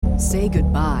Say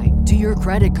goodbye to your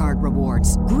credit card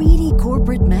rewards. Greedy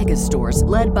corporate mega stores,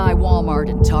 led by Walmart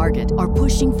and Target, are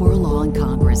pushing for a law in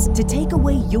Congress to take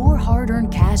away your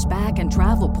hard-earned cash back and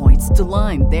travel points to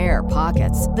line their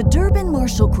pockets. The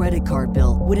Durbin-Marshall credit card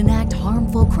bill would enact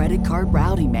harmful credit card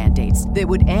routing mandates that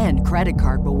would end credit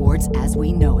card rewards as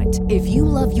we know it. If you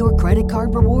love your credit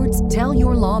card rewards, tell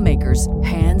your lawmakers,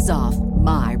 hands off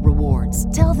my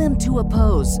rewards. Tell them to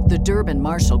oppose the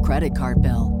Durbin-Marshall credit card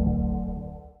bill.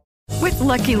 With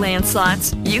Lucky Land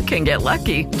Slots, you can get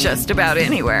lucky just about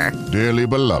anywhere. Dearly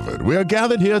beloved, we are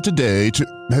gathered here today to...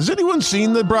 Has anyone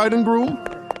seen the bride and groom?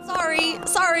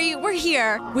 Sorry, we're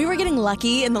here. We were getting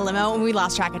lucky in the limo and we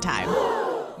lost track of time.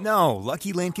 No,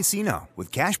 Lucky Land Casino,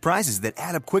 with cash prizes that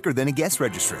add up quicker than a guest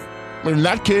registry. In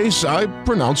that case, I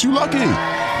pronounce you lucky.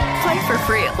 Play for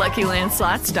free at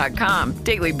LuckyLandSlots.com.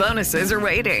 Daily bonuses are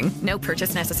waiting. No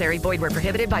purchase necessary. Void where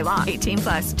prohibited by law.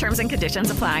 18+. Terms and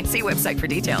conditions apply. See website for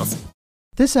details.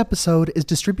 This episode is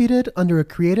distributed under a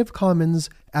Creative Commons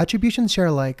Attribution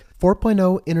Share-alike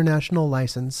 4.0 international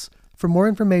license. For more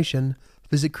information,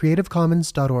 visit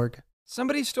creativecommons.org.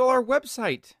 Somebody stole our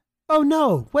website. Oh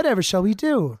no, whatever shall we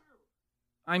do?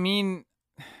 I mean,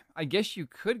 I guess you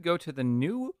could go to the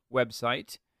new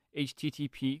website,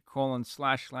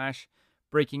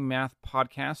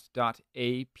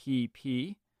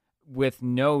 http://breakingmathpodcast.app with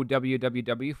no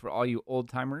www for all you old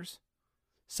timers.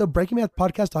 So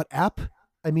breakingmathpodcast.app?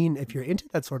 I mean, if you're into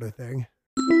that sort of thing.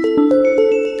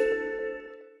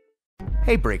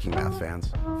 Hey Breaking Math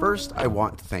fans. First, I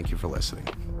want to thank you for listening.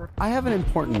 I have an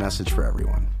important message for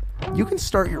everyone. You can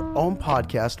start your own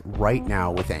podcast right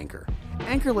now with Anchor.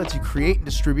 Anchor lets you create and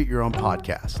distribute your own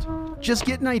podcast. Just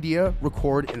get an idea,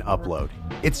 record, and upload.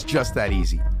 It's just that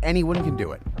easy. Anyone can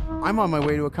do it. I'm on my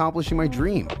way to accomplishing my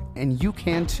dream, and you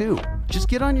can too. Just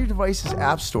get on your device's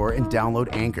app store and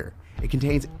download Anchor. It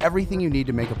contains everything you need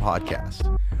to make a podcast.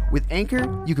 With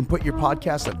Anchor, you can put your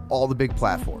podcast on all the big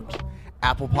platforms.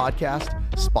 Apple Podcast,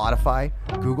 Spotify,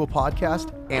 Google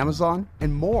Podcast, Amazon,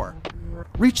 and more.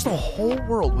 Reach the whole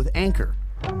world with Anchor.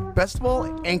 Best of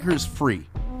all, Anchor is free.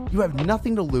 You have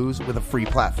nothing to lose with a free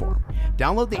platform.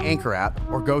 Download the Anchor app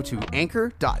or go to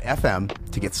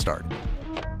anchor.fm to get started.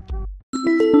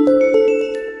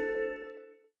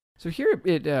 So here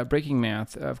at Breaking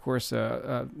Math, of course,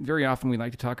 very often we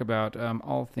like to talk about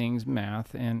all things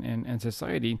math and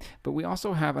society, but we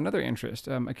also have another interest.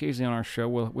 Occasionally on our show,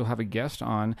 we'll have a guest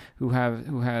on who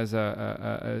has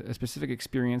a specific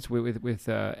experience with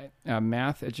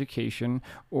math education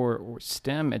or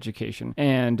STEM education,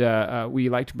 and we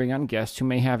like to bring on guests who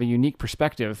may have a unique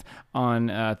perspective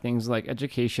on things like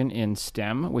education in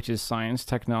STEM, which is science,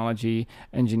 technology,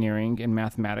 engineering, and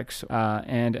mathematics,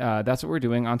 and that's what we're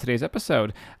doing on today's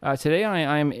episode. Today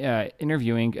I'm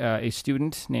interviewing a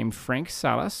student named Frank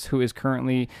Salas, who is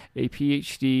currently a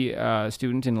PhD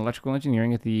student in electrical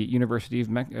engineering at the University of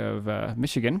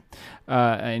Michigan,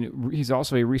 and he's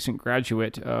also a recent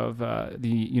graduate of the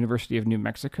University of New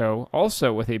Mexico,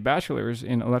 also with a bachelor's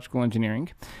in electrical engineering.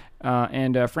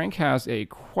 And Frank has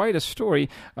quite a story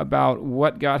about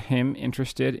what got him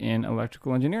interested in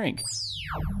electrical engineering.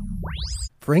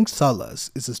 Frank Salas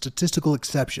is a statistical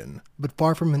exception, but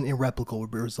far from an irreplicable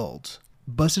result.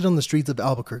 Busted on the streets of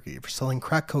Albuquerque for selling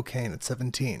crack cocaine at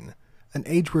 17, an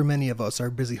age where many of us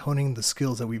are busy honing the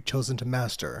skills that we've chosen to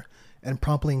master, and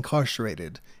promptly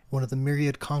incarcerated in one of the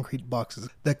myriad concrete boxes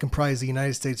that comprise the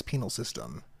United States penal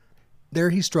system. There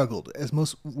he struggled, as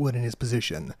most would in his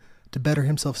position, to better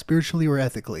himself spiritually or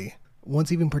ethically,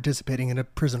 once even participating in a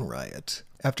prison riot.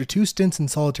 After 2 stints in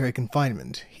solitary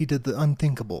confinement, he did the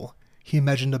unthinkable. He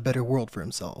imagined a better world for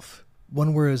himself,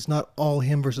 one where it's not all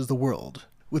him versus the world.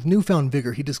 With newfound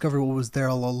vigor, he discovered what was there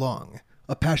all along,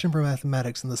 a passion for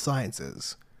mathematics and the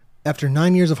sciences. After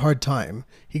 9 years of hard time,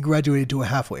 he graduated to a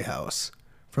halfway house.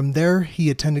 From there,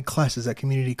 he attended classes at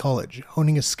community college,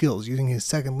 honing his skills using his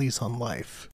second lease on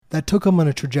life. That took him on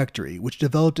a trajectory which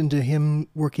developed into him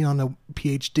working on a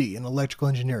PhD in electrical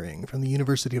engineering from the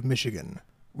University of Michigan.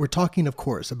 We're talking, of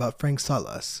course, about Frank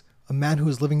Salas, a man who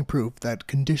is living proof that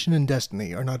condition and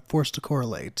destiny are not forced to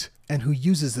correlate, and who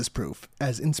uses this proof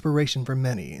as inspiration for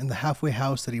many in the halfway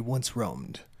house that he once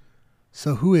roamed.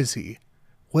 So who is he?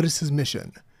 What is his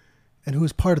mission? And who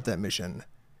is part of that mission?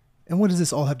 And what does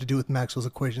this all have to do with Maxwell's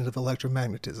equations of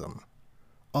electromagnetism?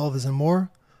 All of this and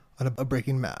more on A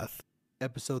Breaking Math.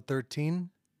 Episode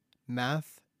 13,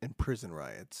 Math and Prison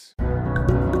Riots.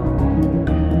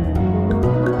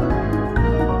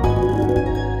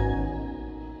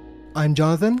 I'm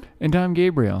Jonathan. And I'm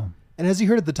Gabriel. And as you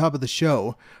heard at the top of the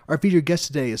show, our featured guest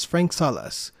today is Frank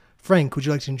Salas. Frank, would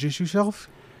you like to introduce yourself?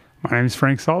 My name is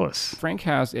Frank Salas. Frank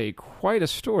has quite a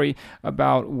story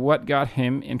about what got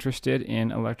him interested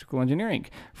in electrical engineering.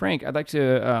 Frank, I'd like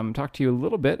to talk to you a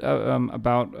little bit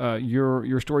about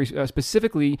your story,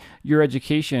 specifically your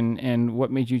education and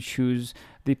what made you choose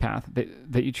the path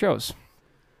that you chose.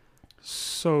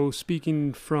 So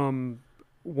speaking from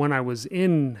when I was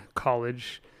in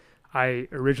college, I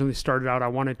originally started out, I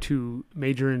wanted to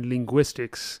major in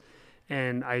linguistics.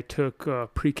 And I took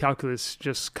pre-calculus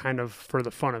just kind of for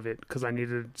the fun of it because I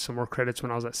needed some more credits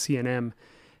when I was at CNM.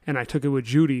 And I took it with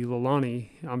Judy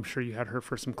Lalani. I'm sure you had her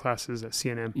for some classes at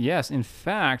CNM. Yes. In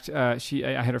fact, I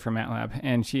had her from MATLAB,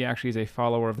 and she actually is a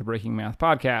follower of the Breaking Math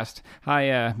podcast.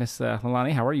 Hi, Miss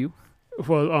Lalani. How are you?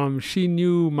 Well, she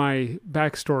knew my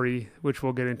backstory, which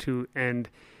we'll get into, and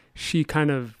she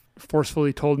kind of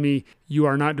forcefully told me, you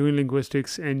are not doing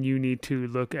linguistics and you need to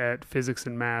look at physics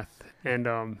and math.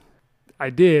 And I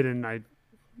did, and I,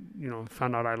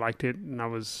 found out I liked it, and I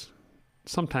was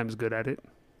sometimes good at it.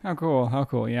 How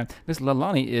cool, yeah. Miss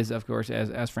Lalani is, of course,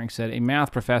 as Frank said, a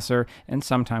math professor and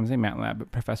sometimes a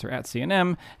MATLAB professor at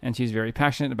CNM, and she's very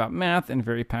passionate about math and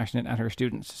very passionate at her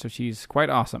students, so she's quite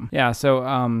awesome. Yeah, so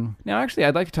now actually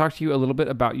I'd like to talk to you a little bit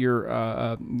about your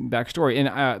backstory,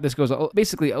 and this goes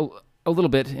basically a little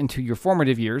bit into your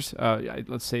formative years,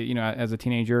 let's say, as a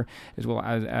teenager, as well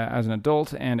as an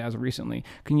adult, and as recently.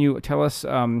 Can you tell us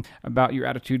about your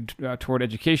attitude toward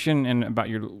education and about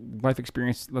your life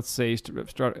experience, let's say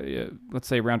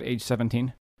around age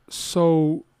 17?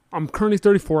 So I'm currently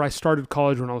 34. I started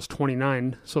college when I was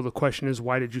 29. So the question is,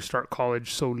 why did you start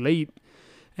college so late?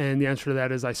 And the answer to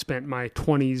that is I spent my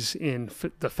 20s in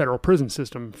the federal prison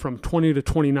system. From 20 to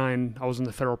 29, I was in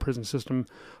the federal prison system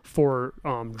for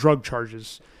drug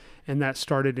charges. And that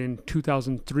started in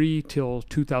 2003 till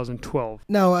 2012.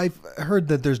 Now, I've heard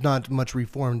that there's not much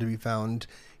reform to be found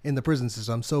in the prison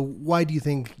system. So why do you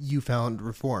think you found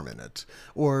reform in it?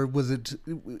 Or was it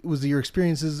your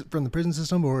experiences from the prison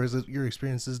system, or is it your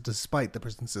experiences despite the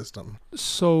prison system?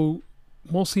 So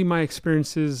mostly my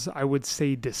experiences, I would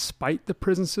say, despite the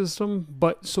prison system.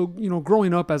 But so,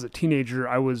 growing up as a teenager,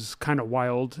 I was kind of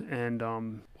wild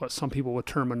and what some people would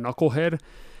term a knucklehead.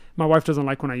 My wife doesn't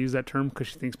like when I use that term because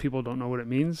she thinks people don't know what it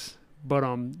means. But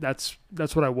that's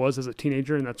what I was as a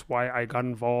teenager, and that's why I got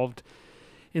involved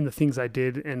in the things I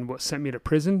did and what sent me to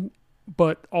prison.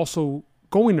 But also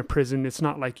going to prison, it's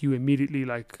not like you immediately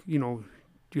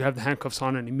you have the handcuffs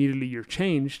on and immediately you're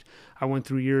changed. I went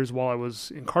through years while I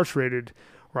was incarcerated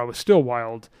where I was still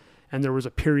wild. And there was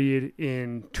a period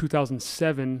in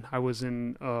 2007, I was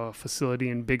in a facility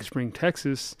in Big Spring,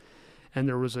 Texas, and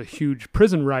there was a huge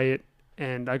prison riot,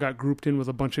 and I got grouped in with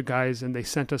a bunch of guys, and they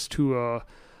sent us to a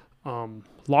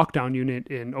lockdown unit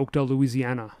in Oakdale,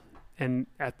 Louisiana. And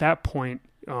at that point,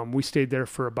 we stayed there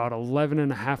for about 11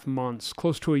 and a half months,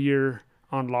 close to a year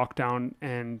on lockdown,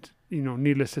 and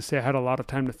needless to say, I had a lot of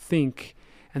time to think.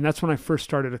 And that's when I first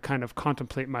started to kind of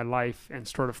contemplate my life and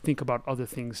sort of think about other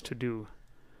things to do.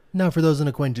 Now, for those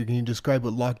unacquainted, can you describe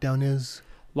what lockdown is?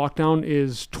 Lockdown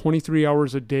is 23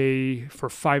 hours a day for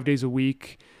 5 days a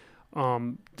week.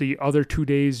 The other 2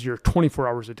 days, you're 24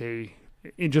 hours a day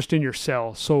just in your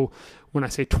cell. So when I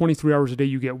say 23 hours a day,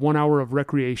 you get 1 hour of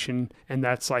recreation, and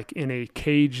that's like in a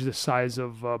cage the size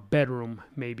of a bedroom,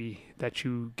 maybe, that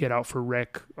you get out for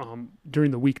rec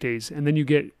during the weekdays. And then you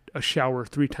get a shower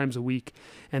 3 times a week.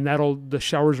 And the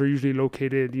showers are usually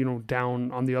located,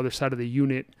 down on the other side of the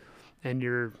unit, and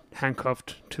you're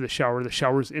handcuffed to the shower. The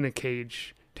shower's in a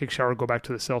cage. Take a shower, go back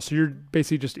to the cell. So you're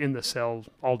basically just in the cell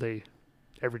all day,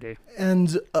 every day.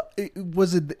 And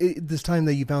was it this time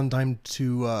that you found time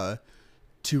to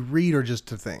read or just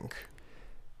to think?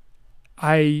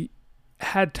 I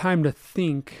had time to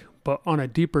think, but on a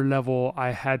deeper level,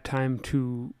 I had time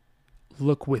to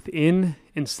look within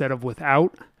instead of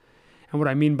without. And what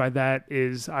I mean by that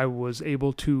is I was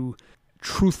able to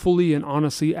truthfully and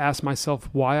honestly ask myself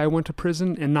why I went to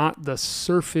prison, and not the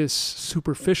surface,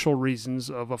 superficial reasons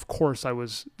of course, I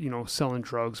was, selling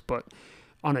drugs, but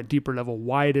on a deeper level,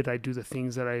 why did I do the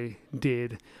things that I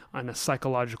did on a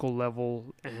psychological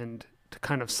level, and to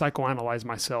kind of psychoanalyze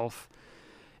myself.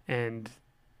 And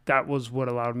that was what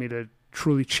allowed me to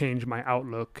truly change my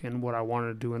outlook and what I wanted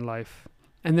to do in life.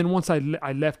 And then once I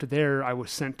left there, I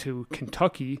was sent to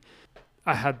Kentucky.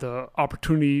 I had the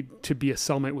opportunity to be a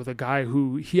cellmate with a guy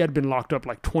who he had been locked up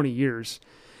like 20 years,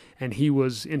 and he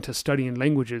was into studying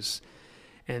languages.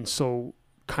 And so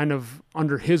kind of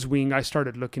under his wing, I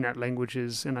started looking at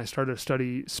languages, and I started to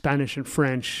study Spanish and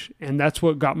French. And that's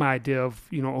what got my idea of,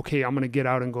 okay, I'm going to get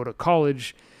out and go to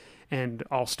college, and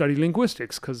I'll study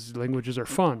linguistics because languages are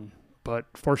fun. But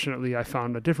fortunately, I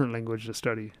found a different language to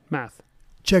study, math.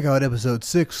 Check out episode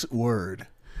 6, Word.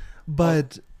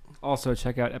 But Also,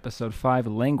 check out episode 5,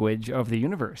 Language of the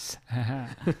Universe.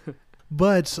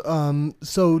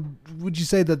 So would you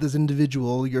say that this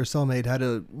individual, your cellmate, had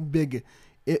a big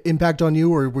impact on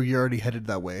you, or were you already headed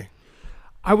that way?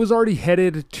 I was already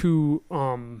headed to,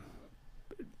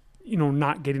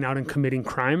 not getting out and committing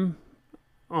crime.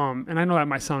 And I know that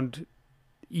might sound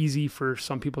easy for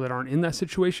some people that aren't in that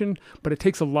situation, but it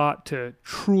takes a lot to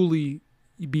truly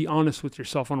be honest with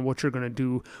yourself on what you're going to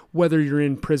do, whether you're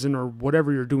in prison or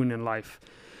whatever you're doing in life.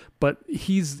 But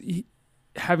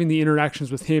having the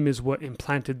interactions with him is what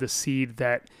implanted the seed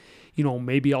that,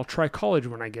 maybe I'll try college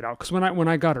when I get out. Because when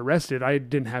I got arrested, I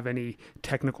didn't have any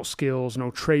technical skills,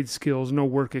 no trade skills, no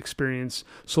work experience.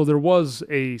 So there was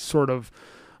a sort of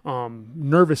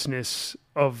nervousness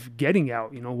of getting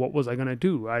out. What was I going to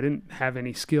do? I didn't have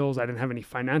any skills. I didn't have any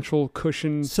financial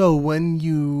cushion. So when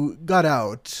you got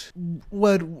out,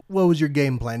 what was your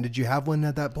game plan? Did you have one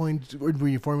at that point, or were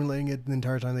you formulating it the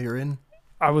entire time that you're in?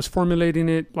 I was formulating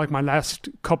it like my last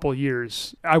couple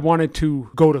years. I wanted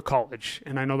to go to college,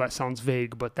 and I know that sounds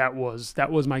vague, but that was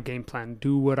my game plan.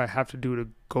 Do what I have to do to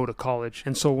go to college.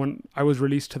 And so when I was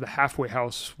released to the halfway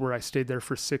house, where I stayed there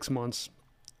for 6 months,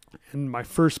 and my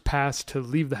first pass to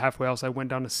leave the halfway house, I went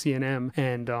down to CNM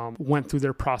and went through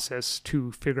their process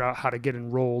to figure out how to get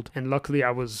enrolled. And luckily,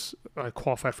 I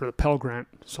qualified for the Pell Grant,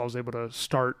 so I was able to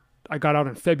start. I got out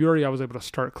in February. I was able to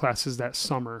start classes that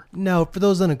summer. Now, for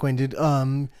those unacquainted,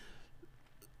 and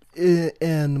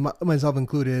myself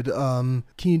included, can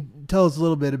you tell us a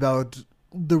little bit about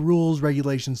the rules,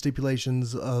 regulations,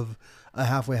 stipulations of a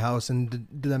halfway house, and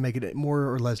did that make it more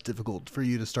or less difficult for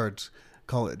you to start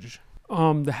college?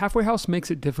 The halfway house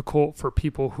makes it difficult for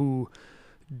people who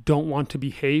don't want to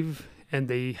behave, and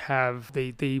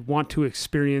they want to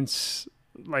experience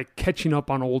like catching up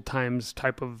on old times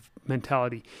type of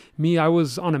mentality. Me, I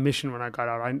was on a mission when I got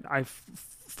out.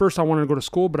 First I wanted to go to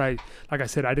school, but like I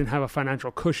said, I didn't have a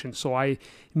financial cushion, so I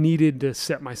needed to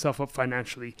set myself up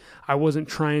financially. I wasn't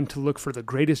trying to look for the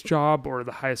greatest job or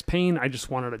the highest paying. I just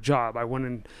wanted a job. I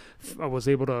was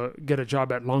able to get a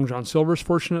job at Long John Silver's,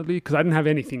 fortunately, because I didn't have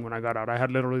anything when I got out. I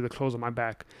had literally the clothes on my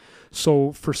back.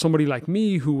 So for somebody like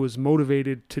me who was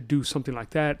motivated to do something like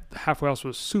that, the halfway house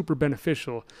was super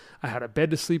beneficial. I had a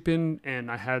bed to sleep in,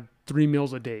 and I had 3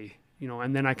 meals a day.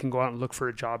 And then I can go out and look for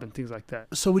a job and things like that.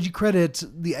 So would you credit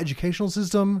the educational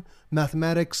system,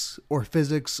 mathematics, or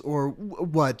physics, or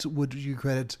what would you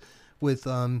credit with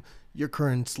your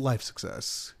current life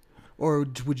success? Or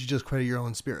would you just credit your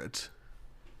own spirit?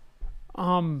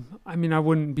 I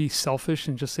wouldn't be selfish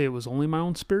and just say it was only my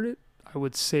own spirit. I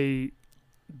would say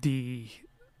the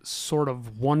sort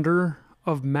of wonder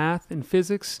of math and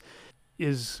physics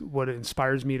is what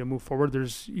inspires me to move forward.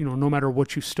 There's, no matter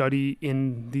what you study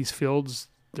in these fields,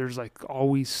 there's like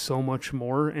always so much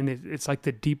more. And it's like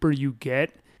the deeper you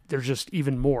get, there's just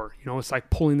even more. It's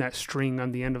like pulling that string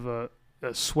on the end of a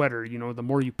sweater. The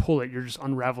more you pull it, you're just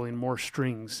unraveling more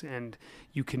strings, and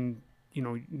you can,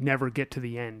 never get to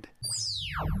the end.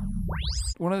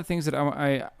 One of the things that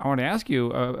I want to ask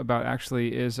you about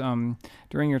actually is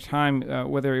during your time,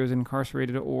 whether it was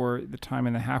incarcerated or the time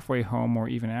in the halfway home or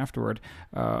even afterward,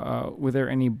 were there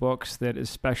any books that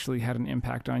especially had an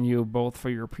impact on you, both for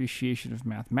your appreciation of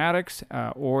mathematics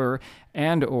or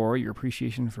your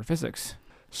appreciation for physics?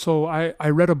 So I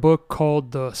read a book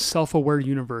called The Self-Aware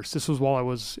Universe. This was while I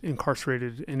was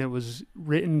incarcerated, and it was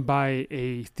written by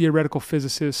a theoretical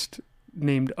physicist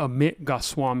named Amit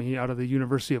Goswami out of the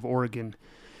University of Oregon.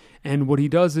 And what he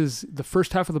does is, the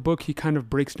first half of the book, he kind of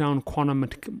breaks down quantum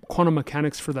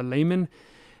mechanics for the layman.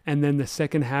 And then the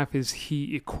second half is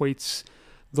he equates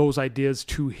those ideas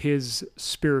to his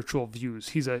spiritual views.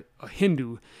 He's a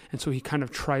Hindu, and so he kind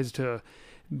of tries to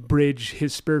bridge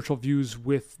his spiritual views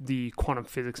with the quantum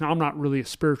physics. Now, I'm not really a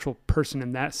spiritual person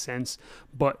in that sense,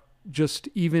 but just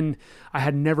even I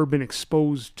had never been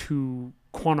exposed to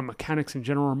quantum mechanics in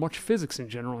general or much physics in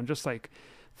general, and just like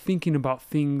thinking about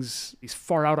things, these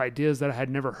far out ideas that I had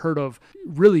never heard of,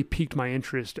 really piqued my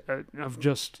interest of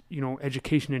just,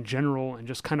 education in general, and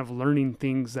just kind of learning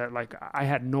things that like I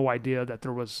had no idea that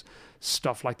there was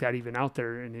stuff like that even out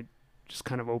there. And it just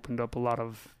kind of opened up a lot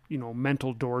of,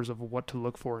 mental doors of what to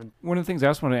look for. And one of the things I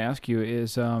also wanted to ask you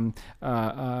is, having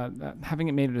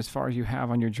it made it as far as you have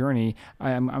on your journey,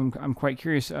 I'm quite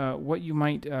curious what you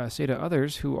might say to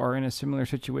others who are in a similar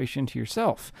situation to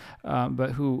yourself,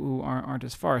 but who aren't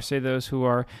as far. Say those who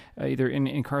are either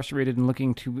incarcerated and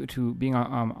looking to being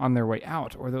on their way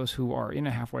out, or those who are in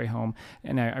a halfway home.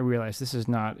 And I realize this is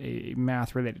not a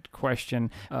math-related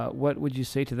question. What would you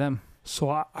say to them?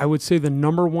 So I would say the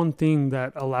number one thing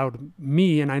that allowed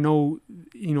me, and I know,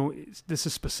 this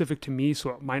is specific to me,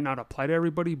 so it might not apply to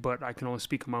everybody, but I can only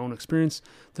speak on my own experience.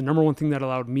 The number one thing that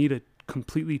allowed me to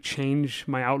completely change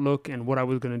my outlook and what I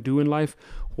was going to do in life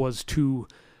was to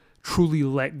truly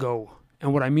let go.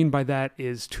 And what I mean by that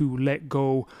is to let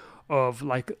go of,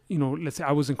 like, let's say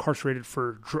I was incarcerated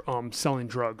for selling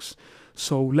drugs.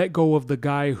 So let go of the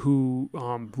guy who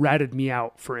ratted me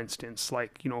out, for instance.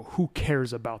 Like, who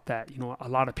cares about that? A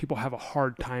lot of people have a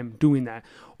hard time doing that.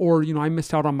 Or, I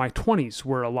missed out on my 20s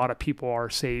where a lot of people are,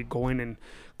 say, going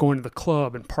to the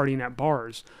club and partying at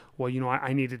bars. Well,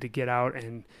 I needed to get out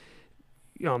and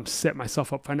set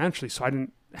myself up financially. So I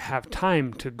didn't have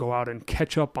time to go out and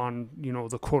catch up on,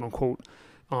 the quote unquote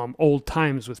old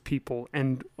times with people,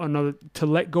 and to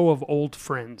let go of old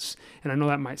friends. And I know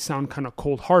that might sound kind of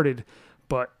cold-hearted,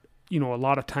 but a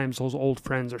lot of times those old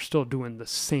friends are still doing the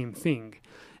same thing.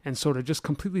 And so to just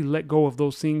completely let go of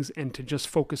those things and to just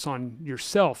focus on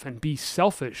yourself and be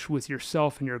selfish with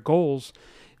yourself and your goals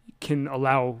can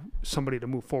allow somebody to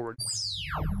move forward.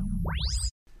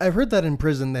 I've heard that in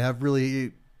prison they have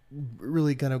really,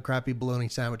 really kind of crappy bologna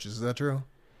sandwiches. Is that true?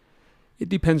 It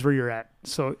depends where you're at.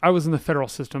 So I was in the federal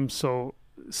system, so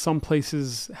some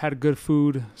places had good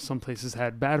food, some places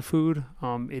had bad food.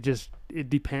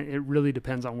 It really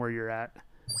depends on where you're at.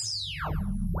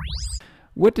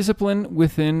 What discipline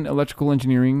within electrical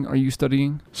engineering are you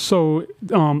studying? So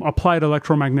applied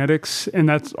electromagnetics, and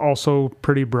that's also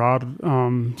pretty broad. Why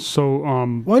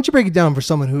don't you break it down for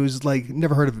someone who's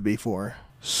never heard of it before?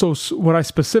 So what I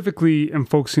specifically am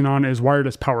focusing on is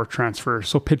wireless power transfer.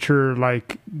 So picture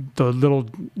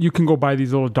you can go buy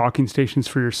these little docking stations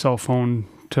for your cell phone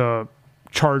to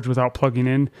charge without plugging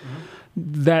in.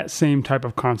 Mm-hmm. That same type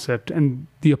of concept. And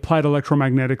the applied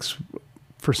electromagnetics,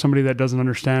 for somebody that doesn't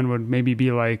understand, would maybe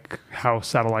be like how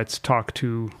satellites talk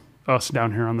to us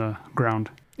down here on the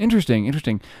ground.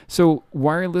 Interesting. So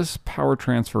wireless power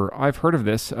transfer, I've heard of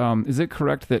this. Is it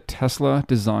correct that Tesla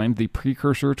designed the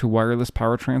precursor to wireless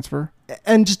power transfer?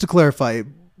 And just to clarify,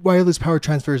 wireless power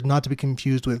transfer is not to be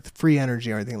confused with free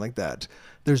energy or anything like that.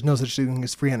 There's no such thing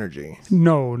as free energy.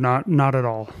 No, not at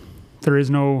all. There is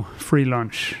no free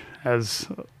lunch, as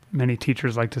many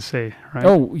teachers like to say, right?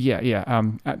 Oh, yeah.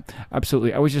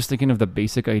 Absolutely. I was just thinking of the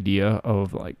basic idea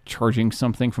of charging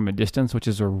something from a distance, which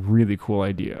is a really cool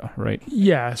idea, right?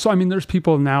 Yeah. So, there's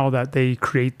people now that they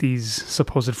create these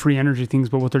supposed free energy things,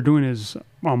 but what they're doing is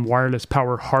wireless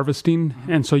power harvesting.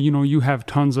 And so, you have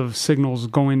tons of signals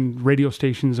going, radio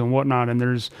stations and whatnot, and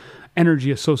there's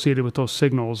energy associated with those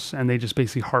signals, and they just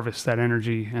basically harvest that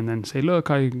energy and then say,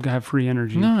 look, I have free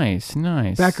energy. Nice.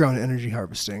 Background energy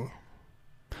harvesting.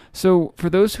 So for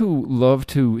those who love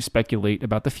to speculate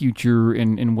about the future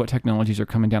and what technologies are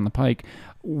coming down the pike,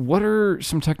 what are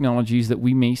some technologies that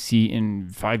we may see in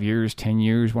 5 years, 10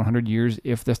 years, 100 years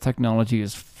if this technology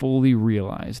is fully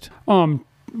realized?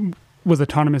 With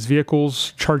autonomous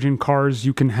vehicles, charging cars,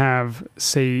 you can have,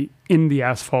 say, in the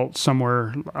asphalt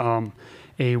somewhere,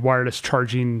 a wireless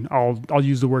charging, I'll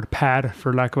use the word pad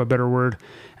for lack of a better word.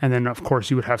 And then, of course,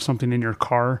 you would have something in your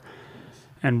car,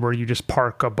 and where you just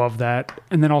park above that.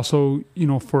 And then also,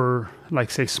 for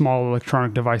say small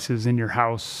electronic devices in your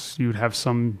house, you would have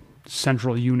some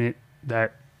central unit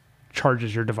that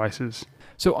charges your devices.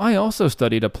 So I also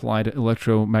studied applied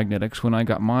electromagnetics when I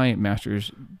got my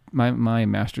master's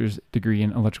degree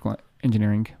in electrical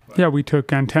engineering. Yeah, we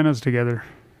took antennas together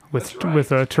with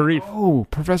Tarif. Oh,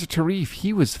 Professor Tarif,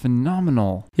 he was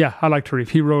phenomenal. Yeah, I like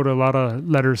Tarif. He wrote a lot of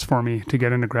letters for me to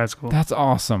get into grad school. That's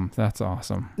awesome.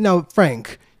 Now,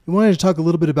 Frank, you wanted to talk a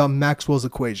little bit about Maxwell's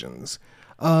equations.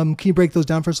 Can you break those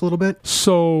down for us a little bit?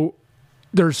 So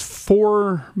there's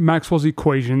 4 Maxwell's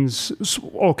equations.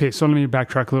 Okay, so let me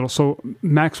backtrack a little. So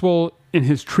Maxwell, in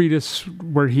his treatise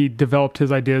where he developed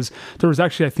his ideas, there was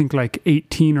actually, I think,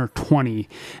 18 or 20.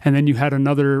 And then you had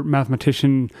another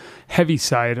mathematician,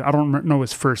 Heaviside, I don't know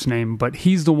his first name, but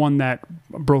he's the one that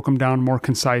broke them down more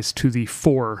concise to the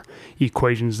 4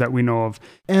 equations that we know of.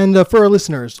 And for our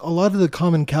listeners, a lot of the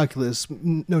common calculus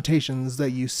notations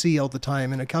that you see all the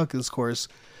time in a calculus course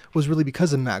was really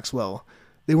because of Maxwell.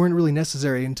 They weren't really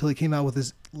necessary until he came out with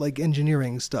his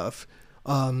engineering stuff.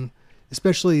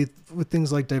 Especially with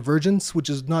things like divergence, which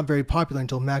is not very popular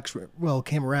until Maxwell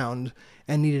came around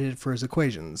and needed it for his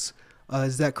equations.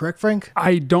 Is that correct, Frank?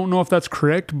 I don't know if that's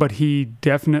correct, but he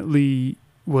definitely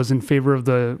was in favor of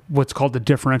what's called the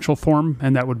differential form,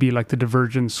 and that would be the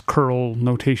divergence curl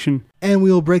notation. And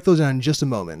we'll break those down in just a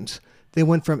moment. They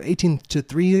went from 18 to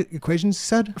 3 equations, you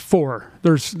said? 4.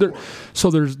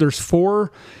 There's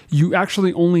 4. You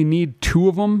actually only need 2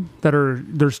 of them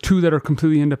there's 2 that are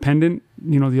completely independent.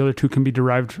 The other 2 can be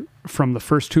derived from the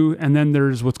first 2. And then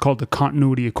there's what's called the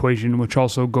continuity equation, which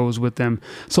also goes with them.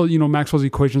 So, Maxwell's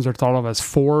equations are thought of as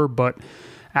 4, but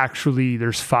actually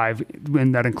there's 5,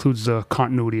 and that includes the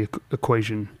continuity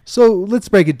equation. So let's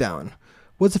break it down.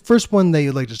 What's the first one that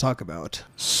you'd like to talk about?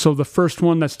 So the first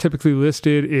one that's typically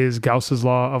listed is Gauss's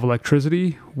law of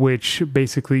electricity, which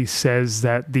basically says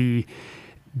that the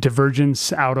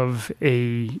divergence out of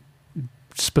a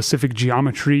specific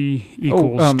geometry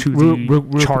equals to the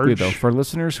charge. Quickly, though, for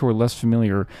listeners who are less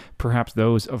familiar, perhaps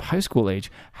those of high school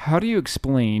age, how do you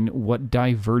explain what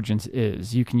divergence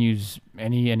is? You can use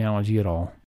any analogy at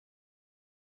all.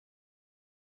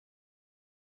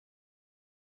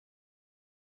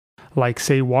 Like,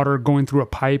 say, water going through a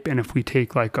pipe, and if we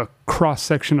take like a cross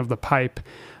section of the pipe,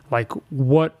 like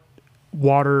what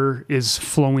water is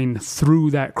flowing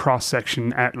through that cross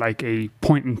section at like a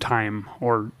point in time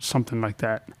or something like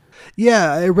that.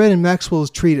 Yeah, I read in Maxwell's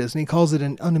treatise, and he calls it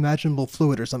an unimaginable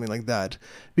fluid or something like that,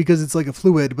 because it's like a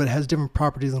fluid, but it has different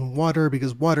properties than water,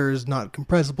 because water is not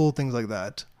compressible, things like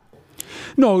that.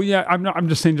 No, yeah, I'm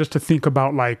just saying, just to think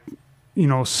about like,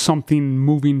 something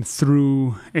moving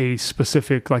through a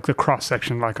specific, like the cross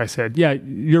section, like I said. Yeah,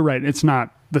 you're right. It's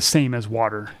not the same as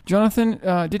water. Jonathan,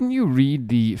 didn't you read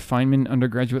the Feynman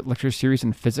undergraduate lecture series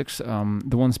in physics,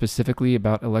 the one specifically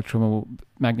about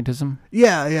electromagnetism?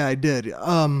 Yeah, I did.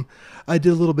 I did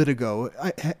a little bit ago.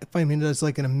 Feynman does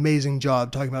like an amazing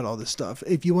job talking about all this stuff.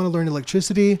 If you want to learn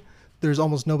electricity, there's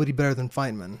almost nobody better than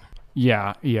Feynman.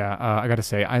 Yeah. I got to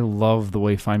say, I love the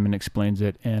way Feynman explains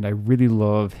it, and I really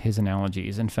love his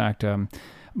analogies. In fact,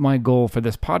 my goal for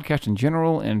this podcast in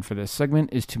general and for this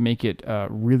segment is to make it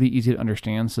really easy to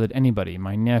understand so that anybody,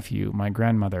 my nephew, my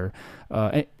grandmother,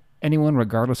 anyone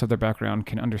regardless of their background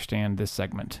can understand this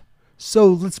segment. So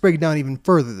let's break it down even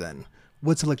further then.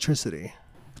 What's electricity?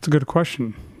 It's a good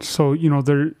question. So, you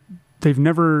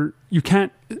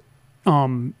can't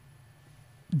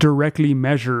directly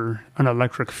measure an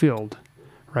electric field,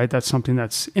 right? That's something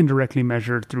that's indirectly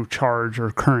measured through charge or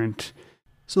current.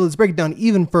 So let's break it down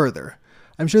even further.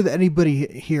 I'm sure that anybody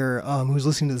here who's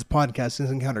listening to this podcast has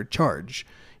encountered charge.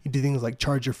 You do things like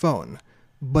charge your phone.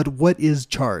 But what is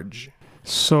charge?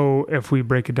 So if we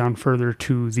break it down further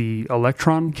to the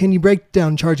electron. Can you break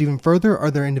down charge even further? Are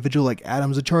there individual like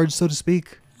atoms of charge, so to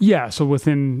speak? Yeah, so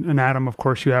within an atom, of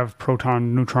course, you have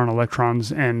proton, neutron,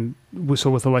 electrons, and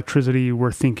so with electricity,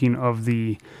 we're thinking of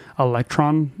the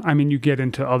electron. I mean, you get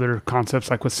into other concepts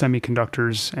like with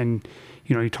semiconductors, and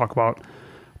you talk about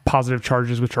positive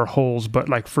charges, which are holes, but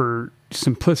like for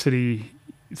simplicity,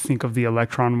 think of the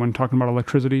electron when talking about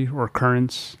electricity or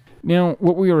currents. Now,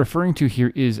 what we are referring to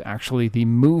here is actually the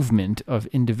movement of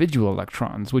individual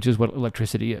electrons, which is what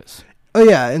electricity is. Oh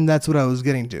yeah, and that's what I was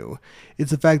getting to.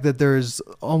 It's the fact that there's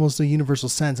almost a universal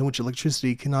sense in which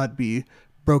electricity cannot be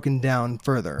broken down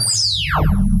further.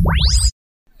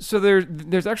 So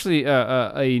there's actually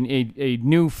a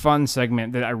new fun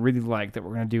segment that I really like that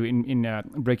we're going to do in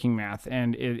Breaking Math,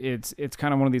 and it's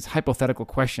kind of one of these hypothetical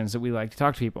questions that we like to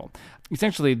talk to people.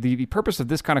 Essentially, the purpose of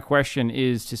this kind of question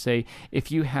is to say,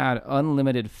 if you had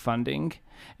unlimited funding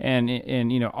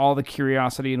and all the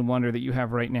curiosity and wonder that you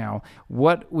have right now,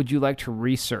 what would you like to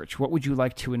research? What would you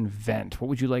like to invent? What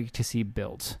would you like to see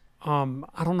built?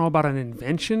 I don't know about an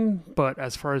invention, but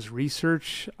as far as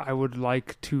research, I would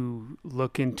like to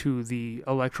look into the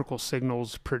electrical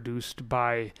signals produced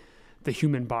by the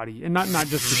human body, and not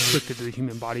just restricted to the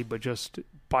human body, but just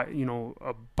by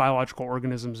biological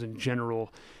organisms in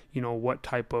general. What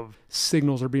type of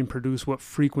signals are being produced, what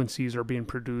frequencies are being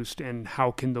produced, and how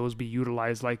can those be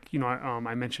utilized? Like,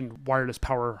 I mentioned wireless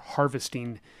power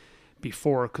harvesting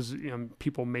before, because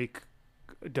people make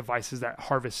devices that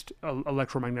harvest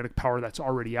electromagnetic power that's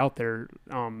already out there.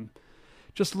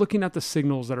 Just looking at the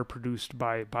signals that are produced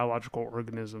by biological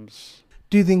organisms.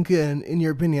 Do you think, in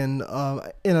your opinion, and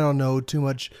I don't know too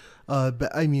much,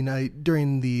 but I mean,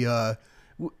 during the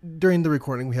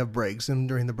recording we have breaks, and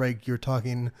during the break you're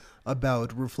talking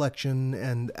about reflection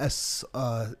and S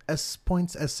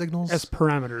signals? S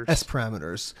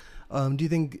parameters. Do you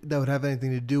think that would have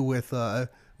anything to do with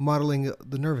modeling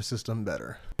the nervous system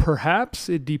better? Perhaps.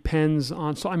 It depends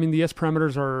on, the S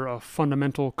parameters are a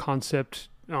fundamental concept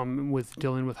with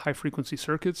dealing with high frequency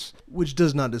circuits, which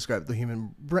does not describe the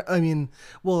human brain.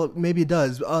 Well, maybe it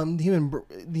does. The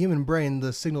human brain,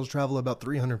 the signals travel about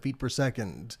 300 feet per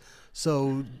second.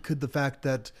 So could the fact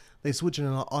that they switch it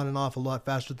on and off a lot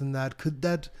faster than that, could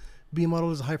that be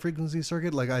modeled as a high frequency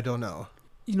circuit? Like, I don't know.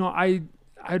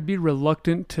 I'd be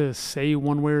reluctant to say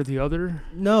one way or the other.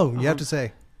 No, you have to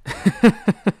say.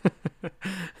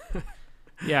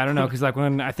 Yeah, I don't know, because like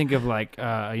when I think of like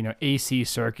AC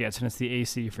circuits and it's the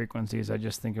AC frequencies, I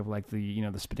just think of like the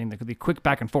the spinning, the quick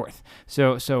back and forth.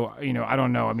 So I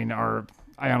don't know. I mean,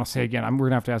 I honestly, again, we're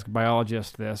gonna have to ask a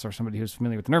biologist this or somebody who's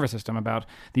familiar with the nervous system about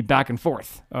the back and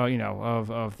forth,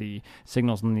 of the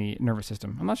signals in the nervous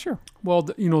system. I'm not sure. Well,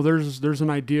 there's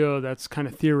an idea that's kind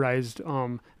of theorized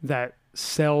that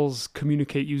cells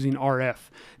communicate using RF.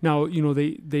 Now,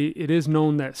 it is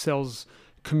known that cells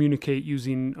communicate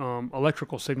using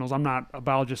electrical signals. I'm not a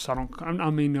biologist, so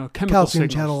chemical calcium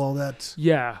signals. Channel, all that.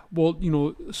 Yeah.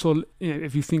 Well, so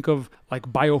if you think of like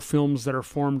biofilms that are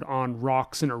formed on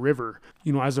rocks in a river,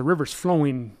 as the river's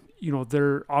flowing,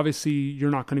 they're obviously, you're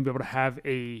not going to be able to have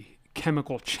a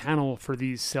chemical channel for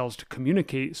these cells to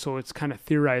communicate. So it's kind of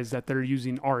theorized that they're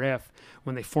using RF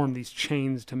when they form these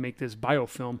chains to make this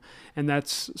biofilm. And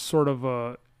that's sort of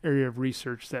a area of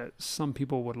research that some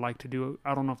people would like to do.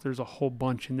 I don't know if there's a whole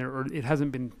bunch in there, or it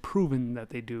hasn't been proven that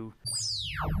they do.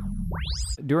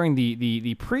 During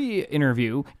the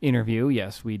pre-interview,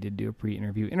 yes, we did do a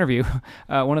pre-interview interview.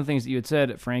 One of the things that you had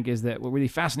said, Frank, is that what really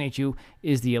fascinates you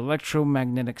is the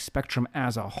electromagnetic spectrum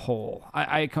as a whole.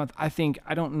 I think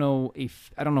I don't know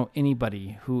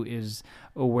anybody who is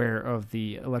aware of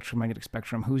the electromagnetic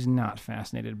spectrum who's not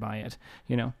fascinated by it.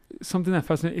 Something that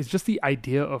fascinates is just the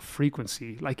idea of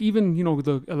frequency. Like even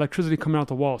the electricity coming out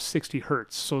the wall is 60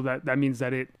 hertz, so that means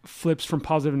that it flips from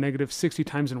positive and negative 60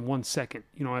 times in 1 second.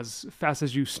 As fast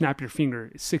as you snap your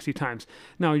finger, it's 60 times.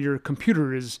 Now your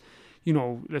computer is,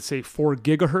 let's say 4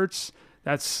 gigahertz.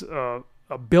 That's a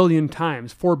billion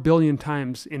times, 4 billion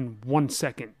times in 1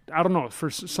 second. I don't know. For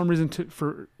some reason,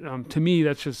 to me,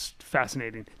 that's just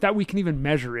fascinating. That we can even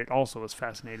measure it also is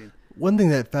fascinating. One thing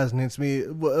that fascinates me,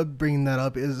 bringing that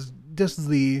up, is just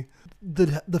the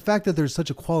fact that there's such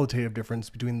a qualitative difference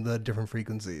between the different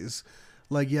frequencies.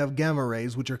 Like you have gamma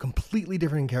rays, which are completely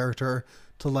different in character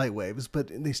to light waves,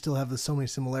 but they still have so many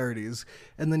similarities.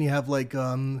 And then you have like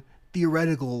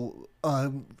theoretical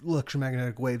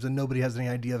electromagnetic waves that nobody has any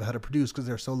idea of how to produce because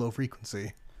they're so low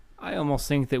frequency. I almost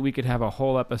think that we could have a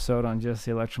whole episode on just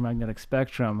the electromagnetic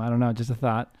spectrum. I don't know, just a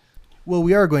thought. Well,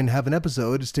 we are going to have an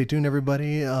episode. Stay tuned,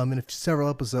 everybody, in several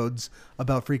episodes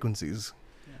about frequencies.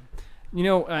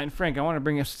 And Frank, I want to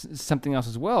bring up something else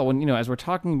as well. When as we're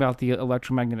talking about the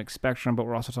electromagnetic spectrum, but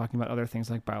we're also talking about other things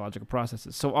like biological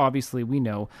processes. So obviously, we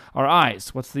know our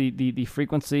eyes. What's the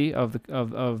frequency of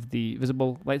the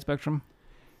visible light spectrum?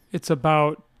 It's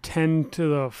about 10 to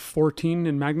the 14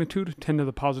 in magnitude, 10 to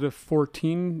the positive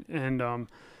 14, and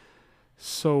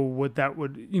so what that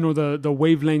would the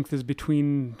wavelength is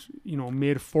between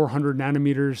mid 400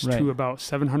 nanometers to about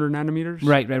 700 nanometers.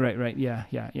 Right. Yeah,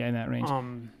 in that range.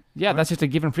 Yeah, that's just a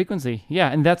given frequency. Yeah,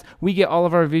 and we get all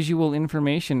of our visual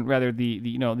information, rather the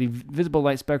visible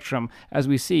light spectrum as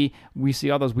we see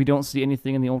all those. We don't see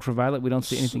anything in the ultraviolet. We don't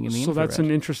see anything in the infrared. So that's an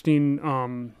interesting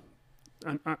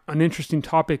an interesting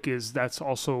topic. Is that's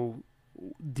also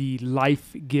the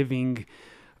life-giving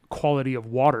quality of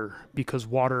water, because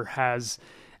water has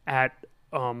at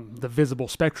the visible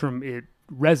spectrum, it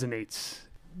resonates.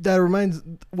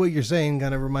 What you're saying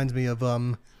kind of reminds me of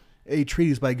a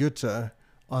treatise by Goethe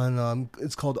on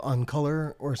it's called On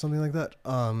Color or something like that.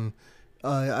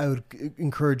 I would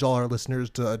encourage all our listeners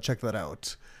to check that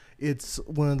out. It's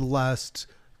one of the last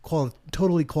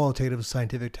totally qualitative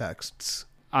scientific texts.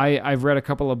 I've read a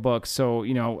couple of books. So,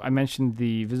 I mentioned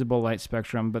the visible light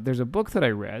spectrum, but there's a book that I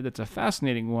read that's a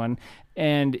fascinating one,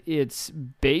 and it's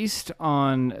based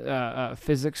on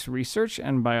physics research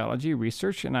and biology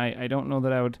research, and I don't know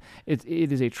that it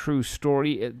is a true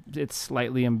story. It's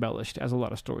slightly embellished, as a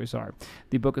lot of stories are.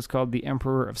 The book is called The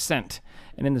Emperor of Scent,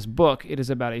 and in this book, it is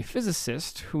about a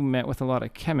physicist who met with a lot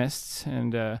of chemists,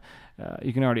 and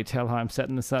you can already tell how I'm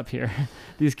setting this up here.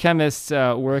 These chemists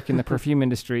work in the perfume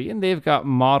industry, and they've got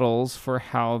models for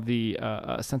how the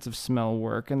sense of smell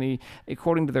work. And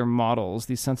according to their models,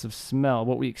 the sense of smell,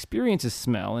 what we experience as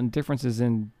smell, and differences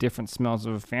in different smells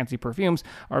of fancy perfumes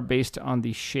are based on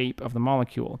the shape of the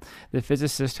molecule. The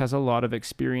physicist has a lot of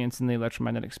experience in the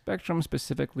electromagnetic spectrum,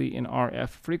 specifically in RF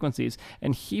frequencies,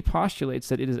 and he postulates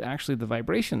that it is actually the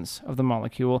vibrations of the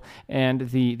molecule and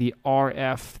the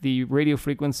RF, the radio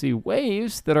frequency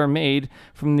waves that are made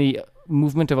from the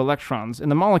movement of electrons in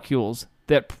the molecules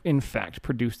that in fact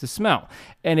produce the smell.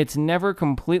 And it's never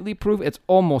completely proven. It's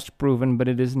almost proven, but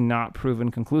it is not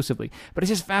proven conclusively. But it's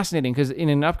just fascinating because in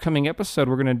an upcoming episode,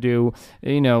 we're going to do,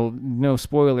 no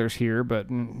spoilers here, but,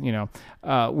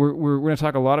 we're going to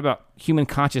talk a lot about human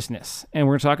consciousness. And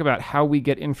we're going to talk about how we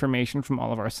get information from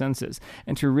all of our senses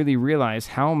and to really realize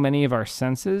how many of our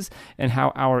senses and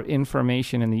how our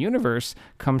information in the universe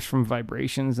comes from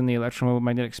vibrations in the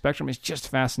electromagnetic spectrum is just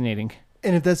fascinating.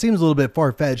 And if that seems a little bit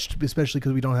far-fetched, especially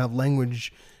because we don't have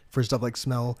language for stuff like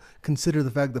smell, consider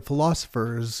the fact that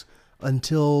philosophers,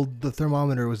 until the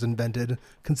thermometer was invented,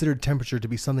 considered temperature to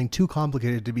be something too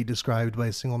complicated to be described by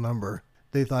a single number.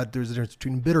 They thought there was a difference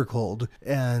between bitter cold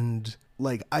and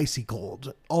like icy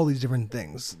cold, all these different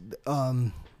things.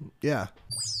 Yeah.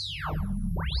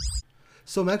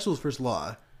 So Maxwell's first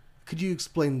law, could you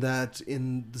explain that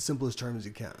in the simplest terms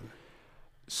you can?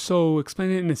 So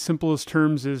explaining it in the simplest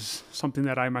terms is something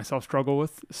that I myself struggle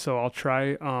with, so I'll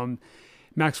try.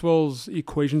 Maxwell's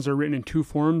equations are written in two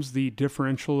forms, the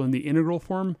differential and the integral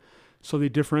form. So the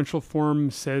differential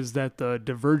form says that the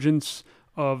divergence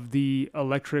of the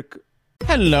electric...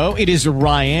 Hello, it is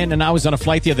Ryan, and I was on a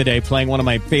flight the other day playing one of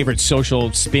my favorite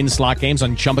social spin slot games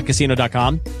on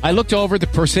ChumbaCasino.com. I looked over at the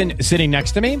person sitting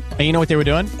next to me, and you know what they were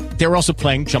doing? They were also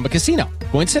playing Chumba Casino.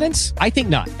 Coincidence? I think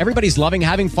not. Everybody's loving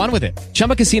having fun with it.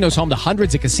 Chumba Casino is home to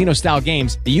hundreds of casino-style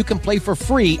games that you can play for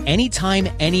free anytime,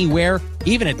 anywhere,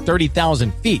 even at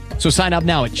 30,000 feet. So sign up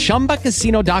now at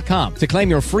ChumbaCasino.com to claim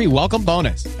your free welcome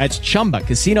bonus. That's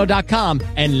ChumbaCasino.com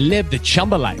and live the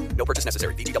Chumba life. No purchase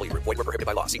necessary. VGW. Void where prohibited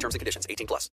by law. See terms and conditions.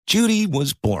 18+. Judy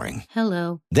was boring.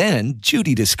 Hello. Then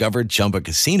Judy discovered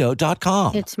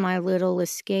ChumbaCasino.com. It's my little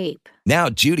escape. Now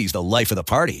Judy's the life of the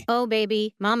party. Oh,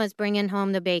 baby, mama's bringing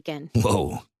home the bacon.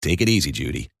 Whoa, take it easy,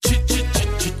 Judy.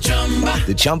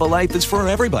 The Chumba life is for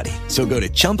everybody. So go to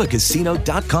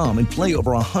ChumbaCasino.com and play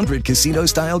over 100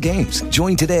 casino-style games.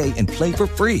 Join today and play for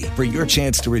free for your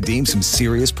chance to redeem some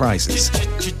serious prizes.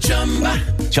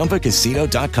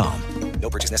 ChumbaCasino.com. No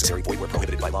purchase necessary. Void where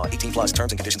prohibited by law. 18+.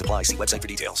 Terms and conditions apply. See website for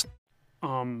details.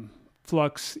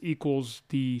 Flux equals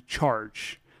the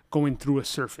charge going through a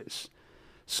surface.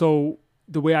 So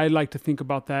the way I like to think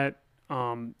about that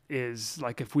is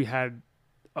like if we had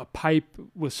a pipe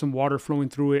with some water flowing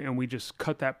through it and we just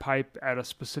cut that pipe at a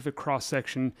specific cross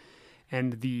section,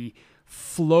 and the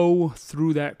flow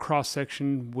through that cross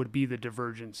section would be the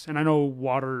divergence. And I know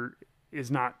water is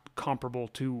not comparable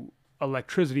to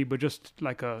electricity, but just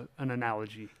like an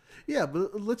analogy. Yeah,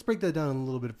 but let's break that down a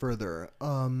little bit further.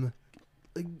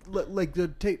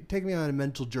 Take me on a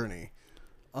mental journey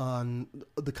on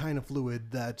the kind of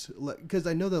fluid that, because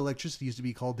I know that electricity used to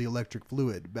be called the electric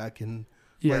fluid back in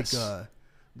the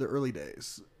early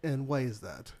days. And why is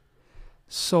that?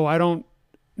 So I don't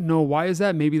know why is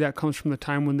that. Maybe that comes from the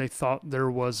time when they thought there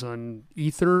was an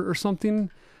ether or something,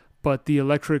 but the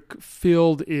electric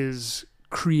field is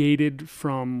created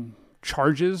from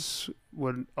charges,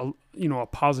 when a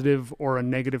positive or a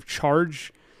negative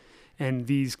charge, and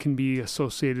these can be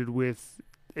associated with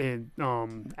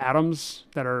atoms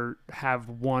that have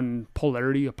one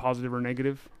polarity, a positive or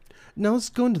negative. Now let's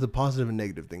go into the positive and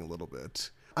negative thing a little bit.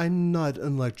 I'm not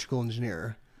an electrical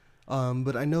engineer,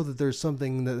 but I know that there's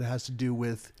something that has to do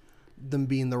with them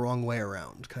being the wrong way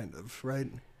around, kind of, right?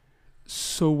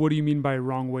 So what do you mean by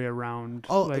wrong way around?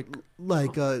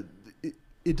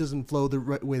 It doesn't flow the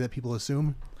right way that people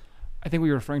assume? I think what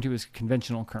you're referring to is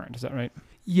conventional current. Is that right?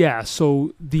 Yeah,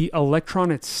 so the electron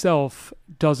itself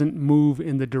doesn't move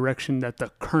in the direction that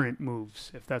the current moves,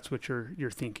 if that's what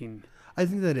you're thinking. I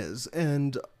think that is.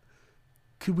 And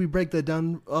could we break that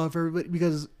down for everybody?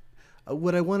 Because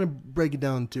what I want to break it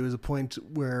down to is a point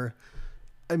where,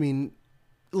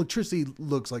 electricity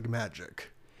looks like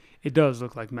magic. It does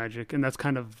look like magic, and that's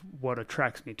kind of what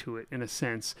attracts me to it in a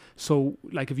sense. So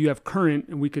like if you have current,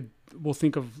 and we'll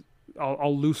think of,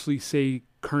 I'll loosely say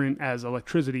current as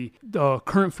electricity. The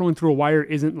current flowing through a wire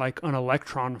isn't like an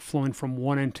electron flowing from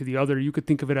one end to the other. You could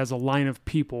think of it as a line of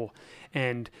people,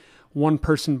 and one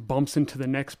person bumps into the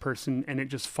next person and it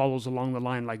just follows along the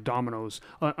line like dominoes.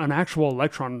 An actual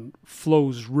electron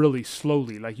flows really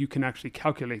slowly. Like you can actually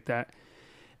calculate that.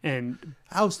 And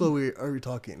how slow are we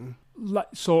talking?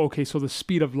 So the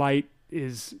speed of light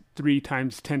is 3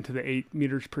 × 10⁸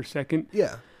 meters per second.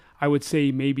 Yeah. I would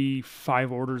say maybe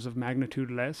 5 orders of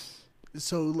magnitude less.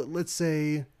 So let's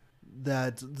say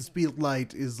that the speed of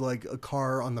light is like a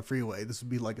car on the freeway. This would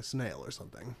be like a snail or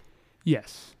something.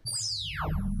 Yes.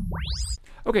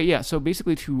 Okay, yeah. So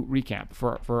basically, to recap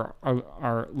for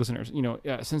our listeners,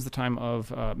 since the time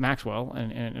of Maxwell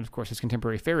and of course his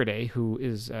contemporary Faraday, who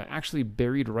is actually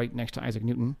buried right next to Isaac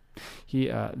Newton,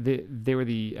 they were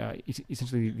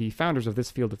essentially the founders of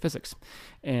this field of physics,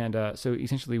 and so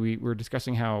essentially we were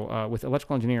discussing how with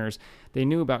electrical engineers they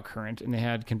knew about current and they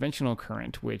had conventional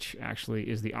current, which actually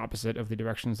is the opposite of the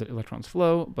directions that electrons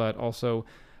flow, but also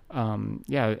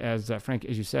as Frank,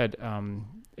 as you said,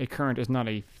 a current is not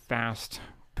a fast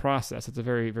process. It's a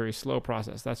very, very slow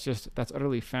process. That's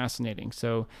utterly fascinating.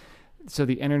 So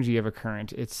the energy of a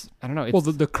current,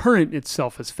 the current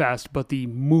itself is fast, but the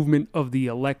movement of the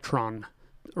electron,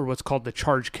 or what's called the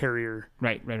charge carrier.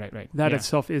 Right. That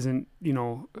itself isn't,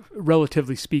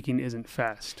 relatively speaking, isn't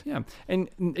fast. Yeah. And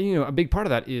a big part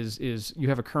of that is you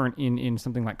have a current in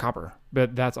something like copper,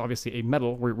 but that's obviously a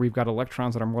metal where we've got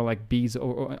electrons that are more like bees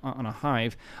on a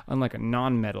hive, unlike a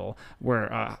non-metal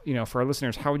where, for our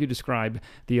listeners, how would you describe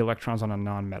the electrons on a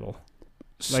non-metal?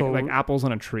 Like apples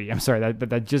on a tree. I'm sorry,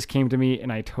 that just came to me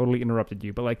and I totally interrupted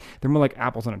you, but like they're more like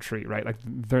apples on a tree, right? Like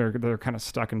they're kind of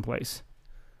stuck in place.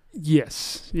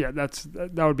 Yes, yeah,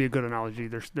 that would be a good analogy.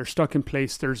 They're stuck in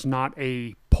place. There's not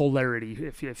a polarity,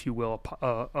 if you will,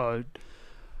 a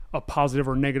positive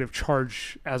or negative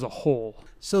charge as a whole.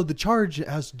 So the charge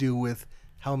has to do with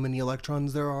how many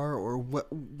electrons there are, or what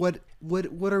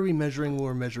are we measuring when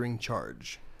we're measuring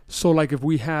charge? So like if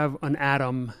we have an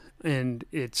atom and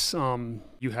it's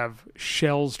you have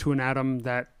shells to an atom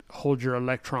that hold your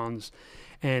electrons,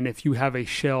 and if you have a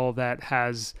shell that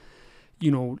has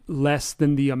less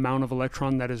than the amount of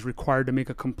electron that is required to make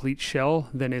a complete shell,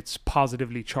 then it's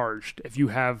positively charged. If you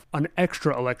have an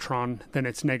extra electron, then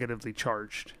it's negatively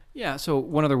charged. Yeah, so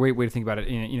one other way to think about it,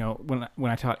 when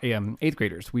I taught eighth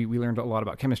graders, we learned a lot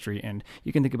about chemistry, and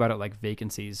you can think about it like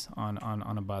vacancies on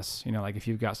a bus. Like if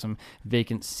you've got some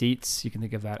vacant seats, you can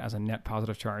think of that as a net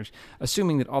positive charge,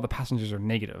 assuming that all the passengers are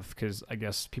negative, because I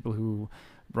guess people who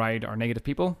ride are negative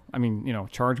people. I mean,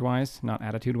 charge-wise, not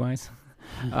attitude-wise.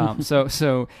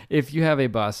 So if you have a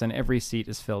bus and every seat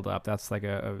is filled up, that's like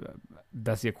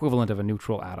that's the equivalent of a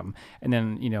neutral atom. And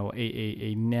then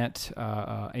a net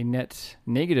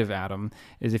negative atom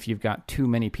is if you've got too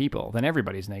many people, then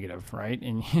everybody's negative, right?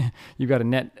 And you've got a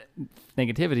net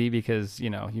negativity because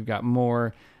you've got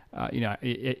more.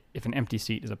 If an empty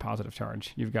seat is a positive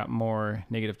charge, you've got more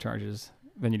negative charges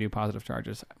than you do positive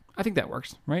charges. I think that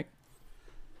works, right?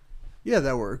 Yeah,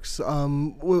 that works.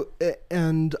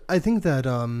 And I think that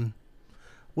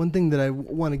one thing that I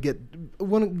want to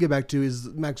get back to is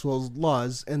Maxwell's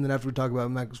laws, and then after we talk about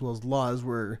Maxwell's laws,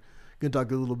 we're going to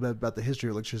talk a little bit about the history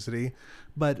of electricity.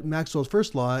 But Maxwell's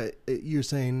first law, you're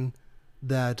saying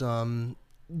that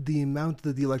the amount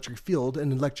that the electric field,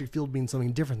 and electric field means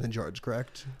something different than charge,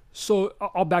 correct? So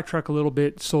I'll backtrack a little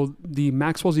bit. So the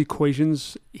Maxwell's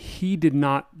equations, he did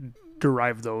not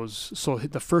derive those. So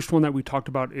the first one that we talked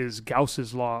about is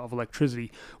Gauss's law of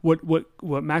electricity. What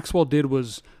Maxwell did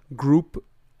was group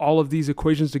all of these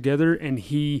equations together, and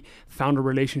he found a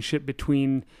relationship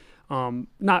between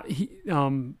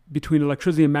between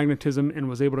electricity and magnetism, and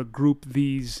was able to group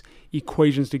these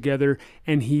equations together.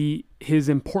 And his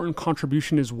important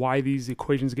contribution is why these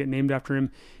equations get named after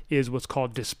him is what's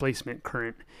called displacement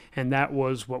current, and that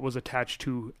was what was attached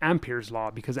to Ampere's law,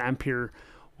 because Ampere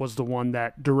was the one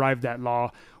that derived that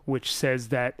law, which says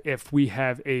that if we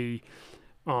have a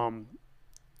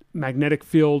magnetic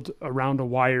field around a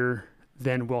wire,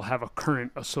 then we'll have a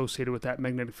current associated with that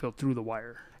magnetic field through the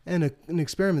wire. And an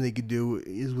experiment they could do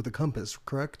is with a compass,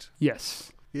 correct?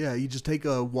 Yes. Yeah, you just take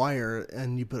a wire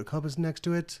and you put a compass next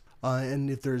to it, and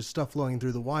if there's stuff flowing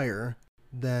through the wire,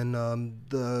 then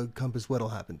the compass, what'll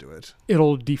happen to it?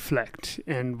 It'll deflect,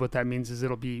 and what that means is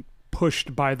it'll be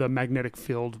pushed by the magnetic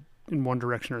field in one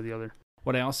direction or the other.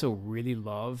 What I also really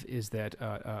love is that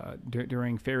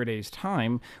during Faraday's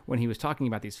time, when he was talking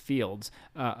about these fields,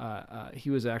 he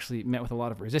was actually met with a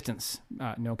lot of resistance,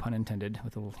 no pun intended,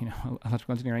 with electrical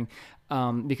engineering,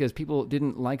 because people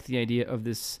didn't like the idea of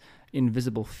this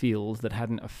invisible field that had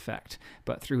an effect.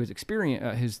 But through his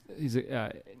experience, his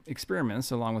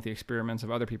experiments, along with the experiments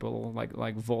of other people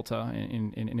like Volta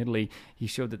in Italy, he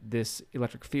showed that this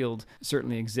electric field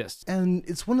certainly exists. And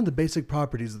it's one of the basic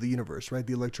properties of the universe, right?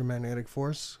 The electromagnetic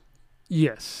force.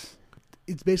 Yes.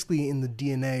 It's basically in the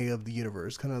DNA of the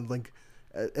universe, kind of like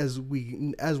as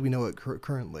we know it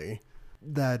currently.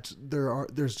 That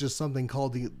there's just something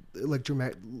called the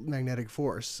electromagnetic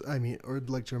force. Or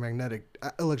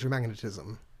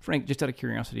electromagnetism. Frank, just out of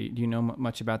curiosity, do you know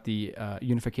much about the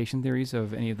unification theories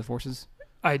of any of the forces?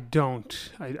 I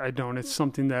don't. I don't. It's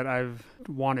something that I've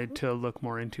wanted to look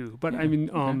more into. But I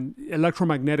mean,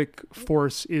 electromagnetic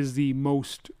force is the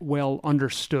most well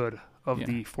understood of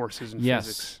the forces in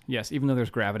physics. Yes, even though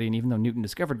there's gravity, and even though Newton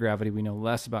discovered gravity, we know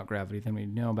less about gravity than we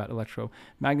know about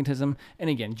electromagnetism. And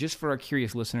again, just for our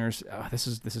curious listeners, this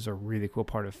is a really cool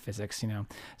part of physics,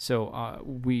 So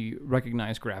we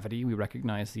recognize gravity, we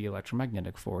recognize the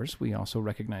electromagnetic force, we also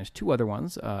recognize two other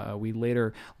ones. We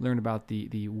later learned about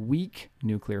the weak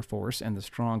nuclear force and the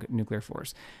strong nuclear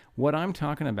force. What I'm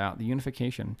talking about, the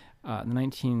unification, in the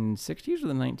 1960s or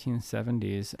the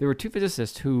 1970s, there were two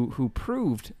physicists who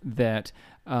proved that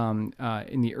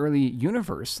in the early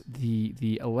universe,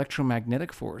 the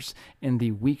electromagnetic force and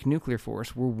the weak nuclear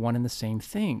force were one and the same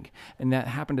thing. And that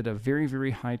happened at a very,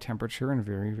 very high temperature and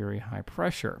very, very high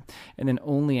pressure. And then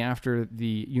only after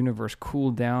the universe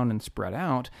cooled down and spread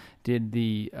out did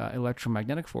the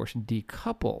electromagnetic force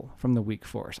decouple from the weak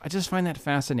force. I just find that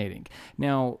fascinating.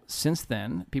 Now, since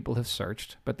then, people have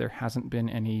searched, but there hasn't been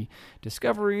any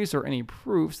discoveries or any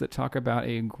proofs that talk about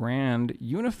a grand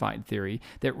unified theory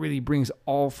that really brings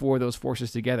all four of those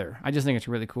forces together. I just think it's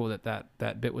really cool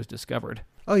that bit was discovered.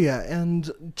 Oh yeah,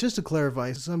 and just to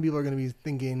clarify, some people are going to be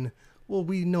thinking, well,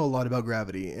 we know a lot about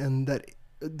gravity, and that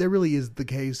there really is the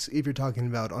case if you're talking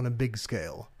about on a big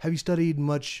scale. Have you studied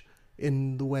much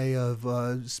in the way of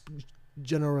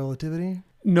general relativity?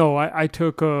 No, I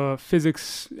took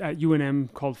physics at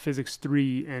UNM called Physics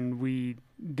 3, and we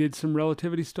did some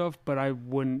relativity stuff, but I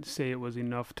wouldn't say it was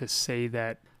enough to say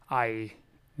that I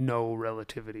know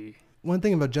relativity. One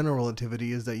thing about general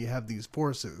relativity is that you have these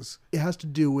forces. It has to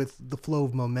do with the flow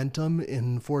of momentum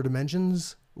in 4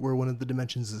 dimensions, where one of the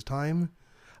dimensions is time.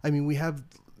 I mean, we have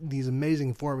these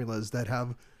amazing formulas that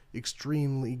have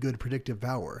extremely good predictive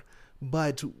power.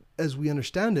 But as we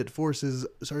understand it, forces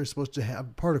are supposed to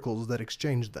have particles that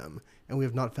exchange them, and we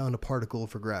have not found a particle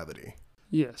for gravity.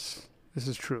 Yes, this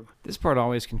is true. This part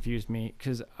always confused me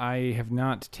because I have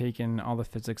not taken all the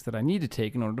physics that I need to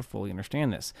take in order to fully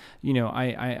understand this.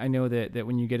 I know that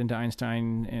when you get into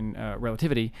Einstein and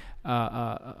relativity,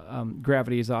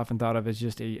 gravity is often thought of as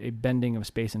just a bending of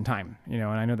space and time. And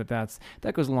I know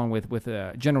that goes along with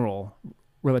general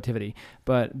relativity,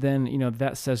 but then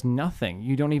that says nothing.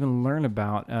 You don't even learn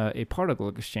about a particle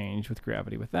exchange with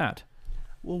gravity with that.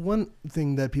 Well, one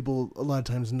thing that people a lot of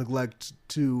times neglect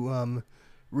to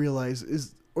realize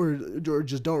is, or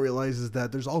just don't realize, is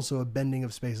that there's also a bending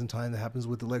of space and time that happens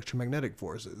with electromagnetic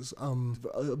forces.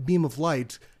 A beam of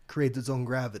light creates its own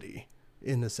gravity,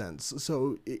 in a sense.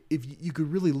 So if you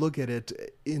could really look at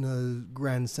it in a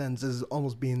grand sense as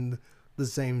almost being the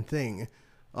same thing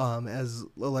as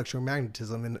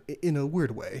electromagnetism in a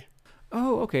weird way.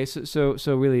 Oh, okay. So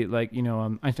really, like,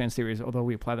 Einstein's theories, although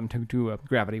we apply them to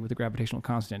gravity with the gravitational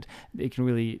constant, they can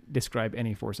really describe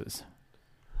any forces.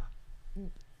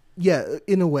 Yeah,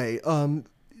 in a way.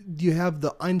 You have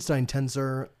the Einstein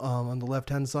tensor on the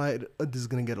left-hand side. This is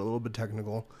going to get a little bit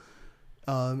technical.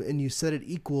 And you set it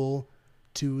equal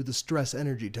to the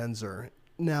stress-energy tensor.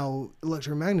 Now,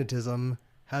 electromagnetism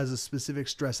has a specific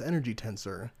stress-energy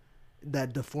tensor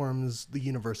that deforms the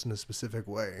universe in a specific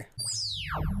way.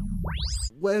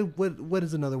 What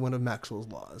is another one of Maxwell's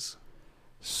laws?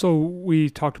 So we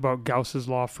talked about Gauss's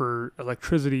law for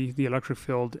electricity, the electric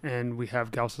field, and we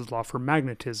have Gauss's law for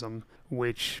magnetism,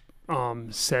 which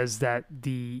says that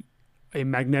a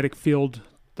magnetic field,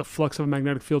 the flux of a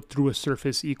magnetic field through a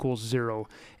surface equals 0.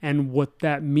 And what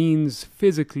that means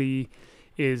physically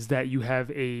is that you have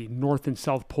a north and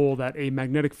south pole, that a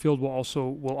magnetic field will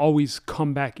always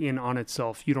come back in on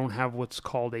itself. You don't have what's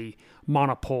called a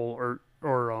monopole,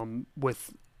 or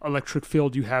with electric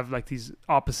field you have like these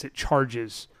opposite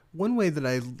charges. One way that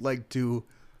I like to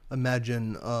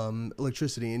imagine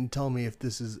electricity, and tell me if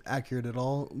this is accurate at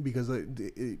all, because this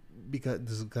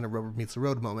is kind of rubber meets the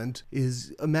road moment,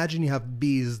 is imagine you have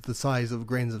bees the size of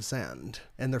grains of sand,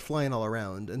 and they're flying all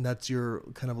around, and that's your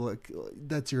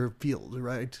that's your field,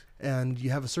 right? And you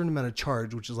have a certain amount of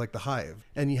charge, which is like the hive,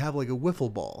 and you have like a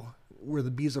wiffle ball where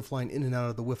the bees are flying in and out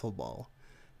of the wiffle ball.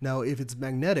 Now, if it's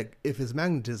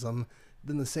magnetism,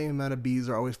 then the same amount of bees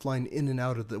are always flying in and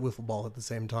out of the wiffle ball at the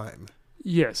same time.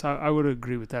 Yes, I would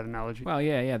agree with that analogy. Well,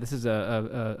 yeah. This is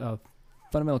a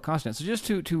fundamental constant. So just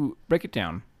to break it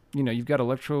down, you've got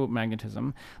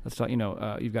electromagnetism. Let's talk,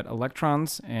 you've got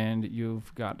electrons and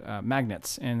you've got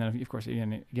magnets. And then, of course,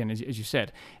 again, as you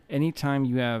said, anytime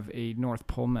you have a North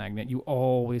Pole magnet, you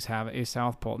always have a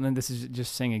South Pole. And then this is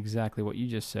just saying exactly what you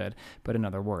just said, but in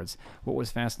other words. What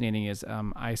was fascinating is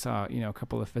I saw, a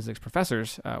couple of physics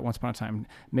professors once upon a time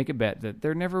make a bet that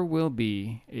there never will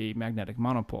be a magnetic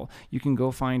monopole. You can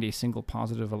go find a single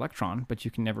positive electron, but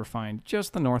you can never find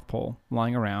just the North Pole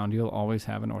lying around. You'll always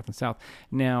have a North and South.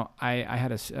 Now,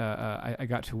 I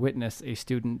got to witness a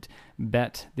student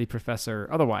bet the professor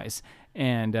otherwise,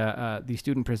 and the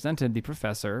student presented the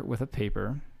professor with a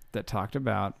paper that talked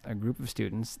about a group of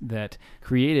students that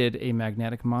created a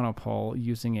magnetic monopole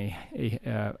using a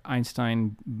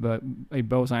Bose-Einstein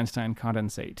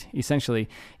condensate. Essentially,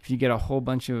 if you get a whole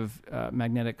bunch of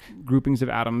magnetic groupings of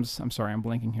atoms, I'm sorry, I'm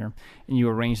blanking here, and you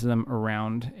arrange them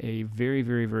around a very,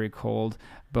 very, very cold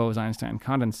Bose-Einstein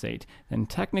condensate, then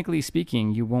technically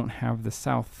speaking, you won't have the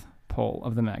south pole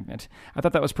of the magnet. I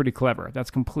thought that was pretty clever.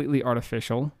 That's completely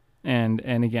artificial. And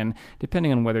again,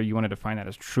 depending on whether you want to define that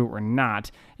as true or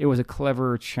not, it was a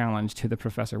clever challenge to the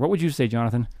professor. What would you say,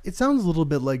 Jonathan? It sounds a little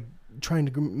bit like trying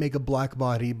to make a black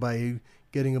body by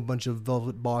getting a bunch of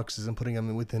velvet boxes and putting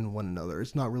them within one another.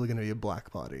 It's not really going to be a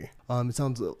black body. It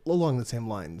sounds along the same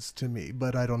lines to me,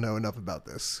 but I don't know enough about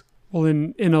this. Well,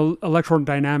 in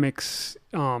electrodynamics,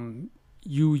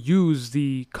 you use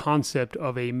the concept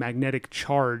of a magnetic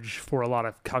charge for a lot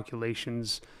of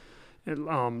calculations,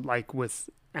 like with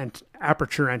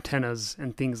aperture antennas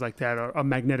and things like that, a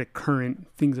magnetic current,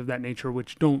 things of that nature,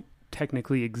 which don't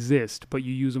technically exist, but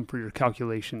you use them for your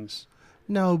calculations.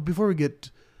 Now, before we get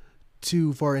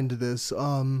too far into this,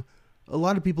 a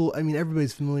lot of people,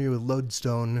 everybody's familiar with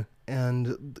lodestone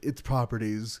and its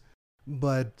properties,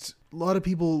 but a lot of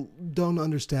people don't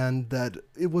understand that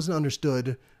it wasn't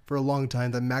understood for a long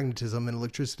time that magnetism and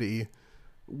electricity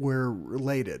were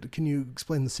related. Can you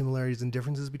explain the similarities and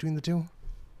differences between the two?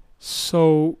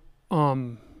 So,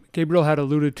 Gabriel had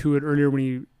alluded to it earlier when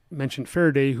he mentioned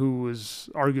Faraday, who was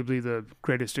arguably the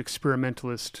greatest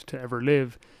experimentalist to ever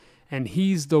live. And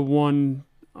he's the one,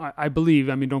 I believe,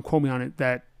 don't quote me on it,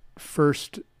 that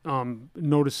first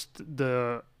noticed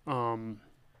the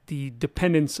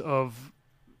dependence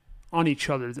on each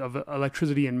other of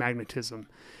electricity and magnetism.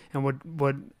 And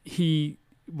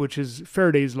which is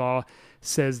Faraday's law,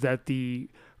 says that the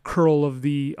curl of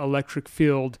the electric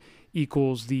field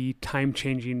equals the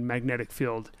time-changing magnetic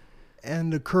field.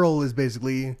 And a curl is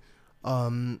basically,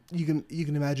 you can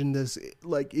imagine this,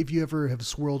 like if you ever have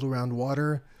swirled around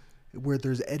water, where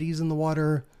there's eddies in the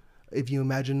water. If you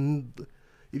imagine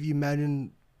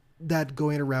that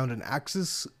going around an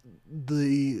axis,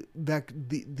 the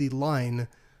line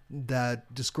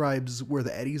that describes where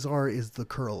the eddies are is the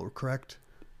curl, correct?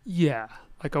 Yeah,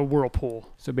 like a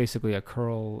whirlpool. So basically a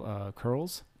curl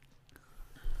curls?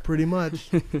 Pretty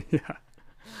much. Yeah.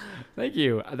 Thank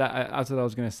you. I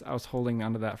was holding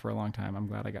onto that for a long time. I'm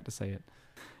glad I got to say it.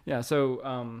 Yeah.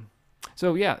 So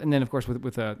yeah, and then of course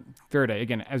with Faraday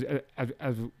again,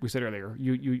 as we said earlier,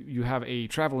 you have a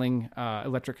traveling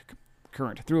electric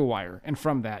current through a wire, and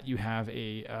from that you have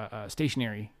a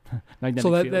stationary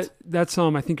magnetic field. That's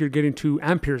I think you're getting to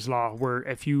Ampere's law, where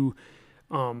if you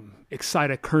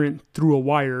excite a current through a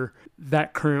wire,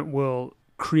 that current will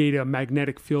create a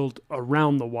magnetic field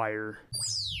around the wire.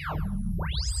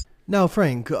 Now,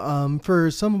 Frank,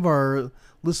 for some of our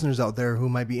listeners out there who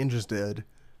might be interested,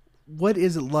 what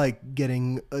is it like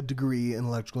getting a degree in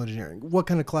electrical engineering? What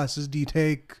kind of classes do you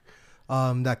take?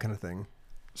 That kind of thing.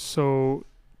 So,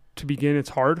 to begin, it's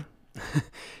hard.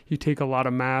 You take a lot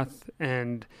of math,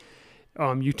 and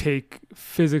you take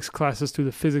physics classes through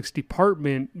the physics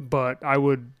department, but I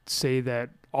would say that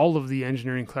all of the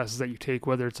engineering classes that you take,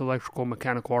 whether it's electrical,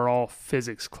 mechanical, are all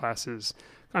physics classes.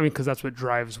 Because that's what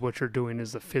drives what you're doing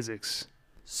is the physics.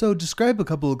 So describe a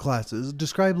couple of classes.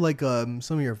 Describe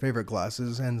some of your favorite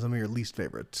classes and some of your least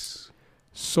favorites.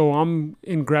 So I'm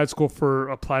in grad school for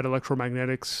applied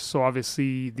electromagnetics. So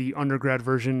obviously the undergrad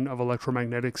version of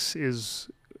electromagnetics is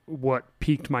what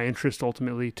piqued my interest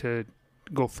ultimately to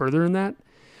go further in that.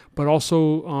 But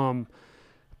also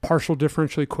partial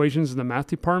differential equations in the math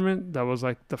department. That was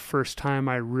like the first time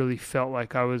I really felt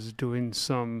like I was doing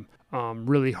some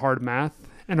really hard math.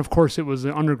 And of course it was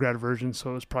the undergrad version,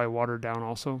 so it was probably watered down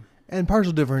also. And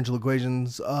partial differential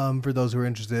equations, for those who are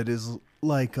interested, is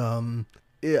like an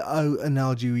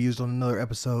analogy we used on another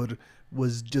episode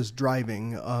was just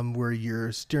driving, where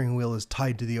your steering wheel is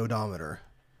tied to the odometer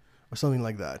or something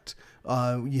like that.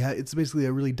 It's basically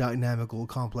a really dynamical,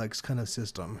 complex kind of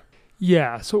system.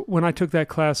 Yeah, so when I took that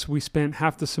class, we spent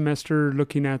half the semester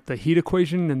looking at the heat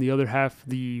equation and the other half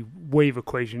the wave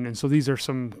equation. And so these are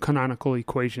some canonical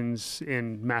equations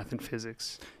in math and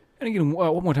physics. And again,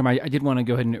 one more time, I did want to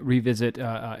go ahead and revisit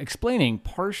explaining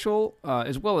partial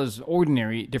as well as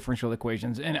ordinary differential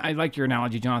equations. And I like your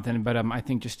analogy, Jonathan, but I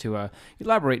think just to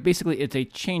elaborate, basically it's a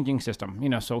changing system.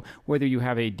 So whether you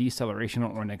have a deceleration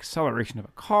or an acceleration of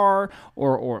a car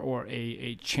or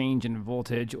a change in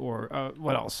voltage or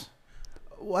what else?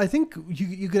 Well, I think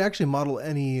you could actually model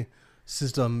any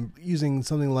system using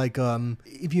something like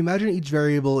if you imagine each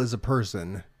variable is a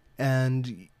person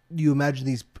and you imagine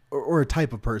these or a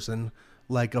type of person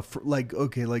like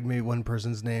maybe one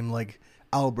person's name like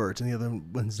Albert and the other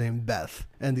one's name Beth,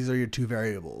 and these are your two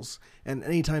variables, and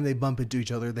anytime they bump into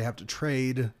each other they have to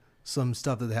trade some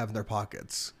stuff that they have in their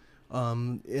pockets,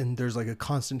 and there's like a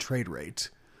constant trade rate.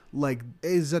 Like,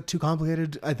 is that too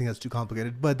complicated? I think that's too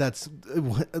complicated, but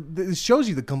it shows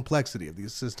you the complexity of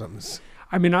these systems.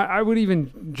 I mean, I would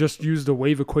even just use the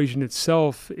wave equation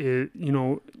itself.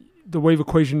 The wave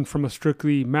equation from a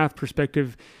strictly math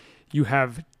perspective, you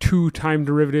have two time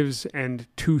derivatives and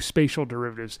two spatial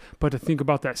derivatives. But to think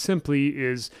about that simply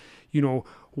is,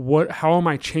 how am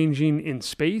I changing in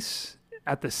space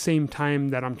at the same time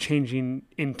that I'm changing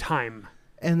in time?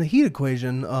 And the heat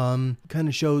equation kind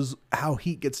of shows how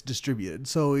heat gets distributed.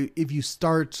 So if you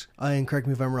start, and correct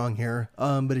me if I'm wrong here,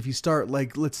 but if you start,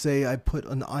 like, let's say I put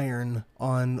an iron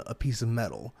on a piece of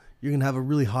metal, you're going to have a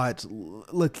really hot,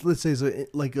 let's say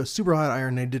it's like a super hot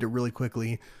iron, and I did it really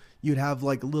quickly. You'd have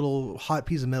like a little hot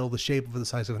piece of metal the shape of the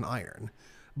size of an iron.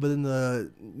 But then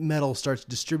the metal starts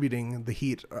distributing the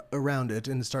heat around it,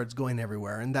 and it starts going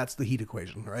everywhere. And that's the heat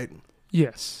equation, right?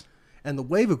 Yes. And the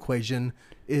wave equation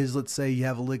is, let's say you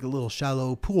have a little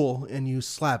shallow pool and you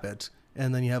slap it,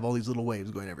 and then you have all these little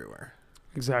waves going everywhere.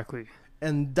 Exactly.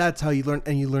 And that's how you learn,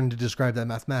 and you learn to describe that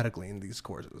mathematically in these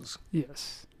courses.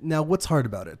 Yes. Now, what's hard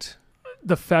about it?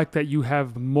 The fact that you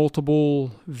have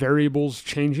multiple variables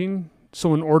changing.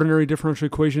 So in ordinary differential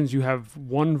equations, you have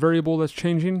one variable that's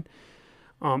changing.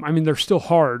 They're still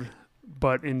hard,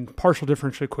 but in partial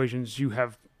differential equations, you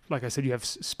have, like I said, you have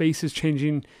space is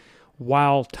changing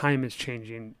while time is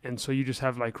changing. And so you just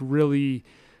have like really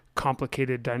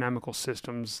complicated dynamical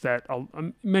systems that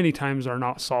many times are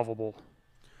not solvable.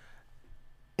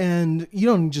 And you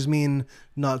don't just mean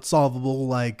not solvable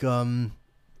like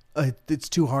it's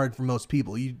too hard for most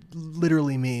people. You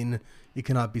literally mean it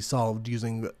cannot be solved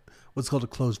using what's called a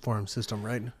closed form system,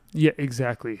 right? Yeah,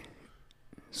 exactly.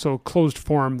 So closed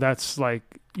form, that's like,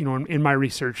 in my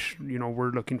research,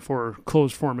 we're looking for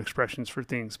closed form expressions for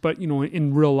things. But,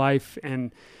 in real life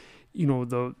and,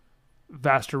 the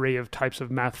vast array of types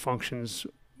of math functions,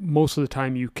 most of the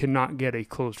time you cannot get a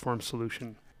closed form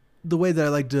solution. The way that I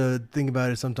like to think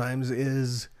about it sometimes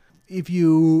is if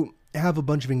you have a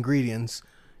bunch of ingredients,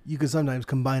 you can sometimes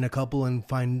combine a couple and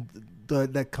find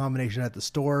that combination at the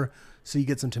store. So you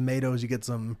get some tomatoes, you get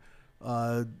some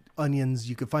onions,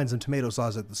 you could find some tomato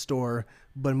sauce at the store,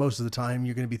 but most of the time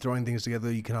you're going to be throwing things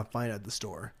together you cannot find at the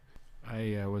store.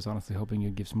 I was honestly hoping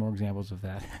you'd give some more examples of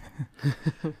that.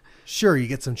 Sure, you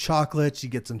get some chocolate, you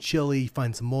get some chili, you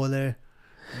find some mole,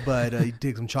 but you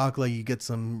take some chocolate, you get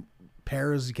some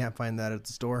pears, you can't find that at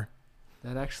the store.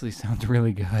 That actually sounds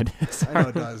really good. I know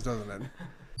it does, doesn't it?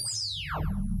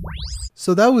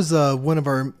 So that was one of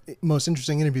our most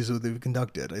interesting interviews that we've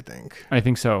conducted, I think. I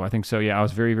think so. Yeah, I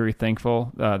was very, very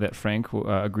thankful that Frank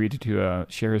agreed to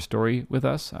share his story with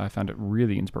us. I found it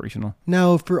really inspirational.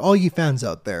 Now, for all you fans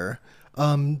out there,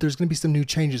 there's going to be some new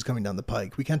changes coming down the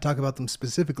pike. We can't talk about them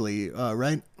specifically,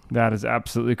 right? That is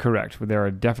absolutely correct. There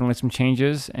are definitely some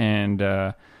changes, and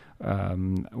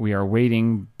we are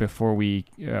waiting before we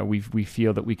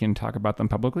feel that we can talk about them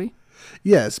publicly.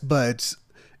 Yes, but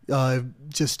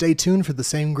just stay tuned for the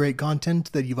same great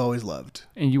content that you've always loved.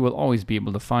 And you will always be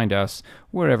able to find us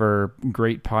wherever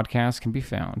great podcasts can be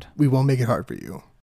found. We won't make it hard for you.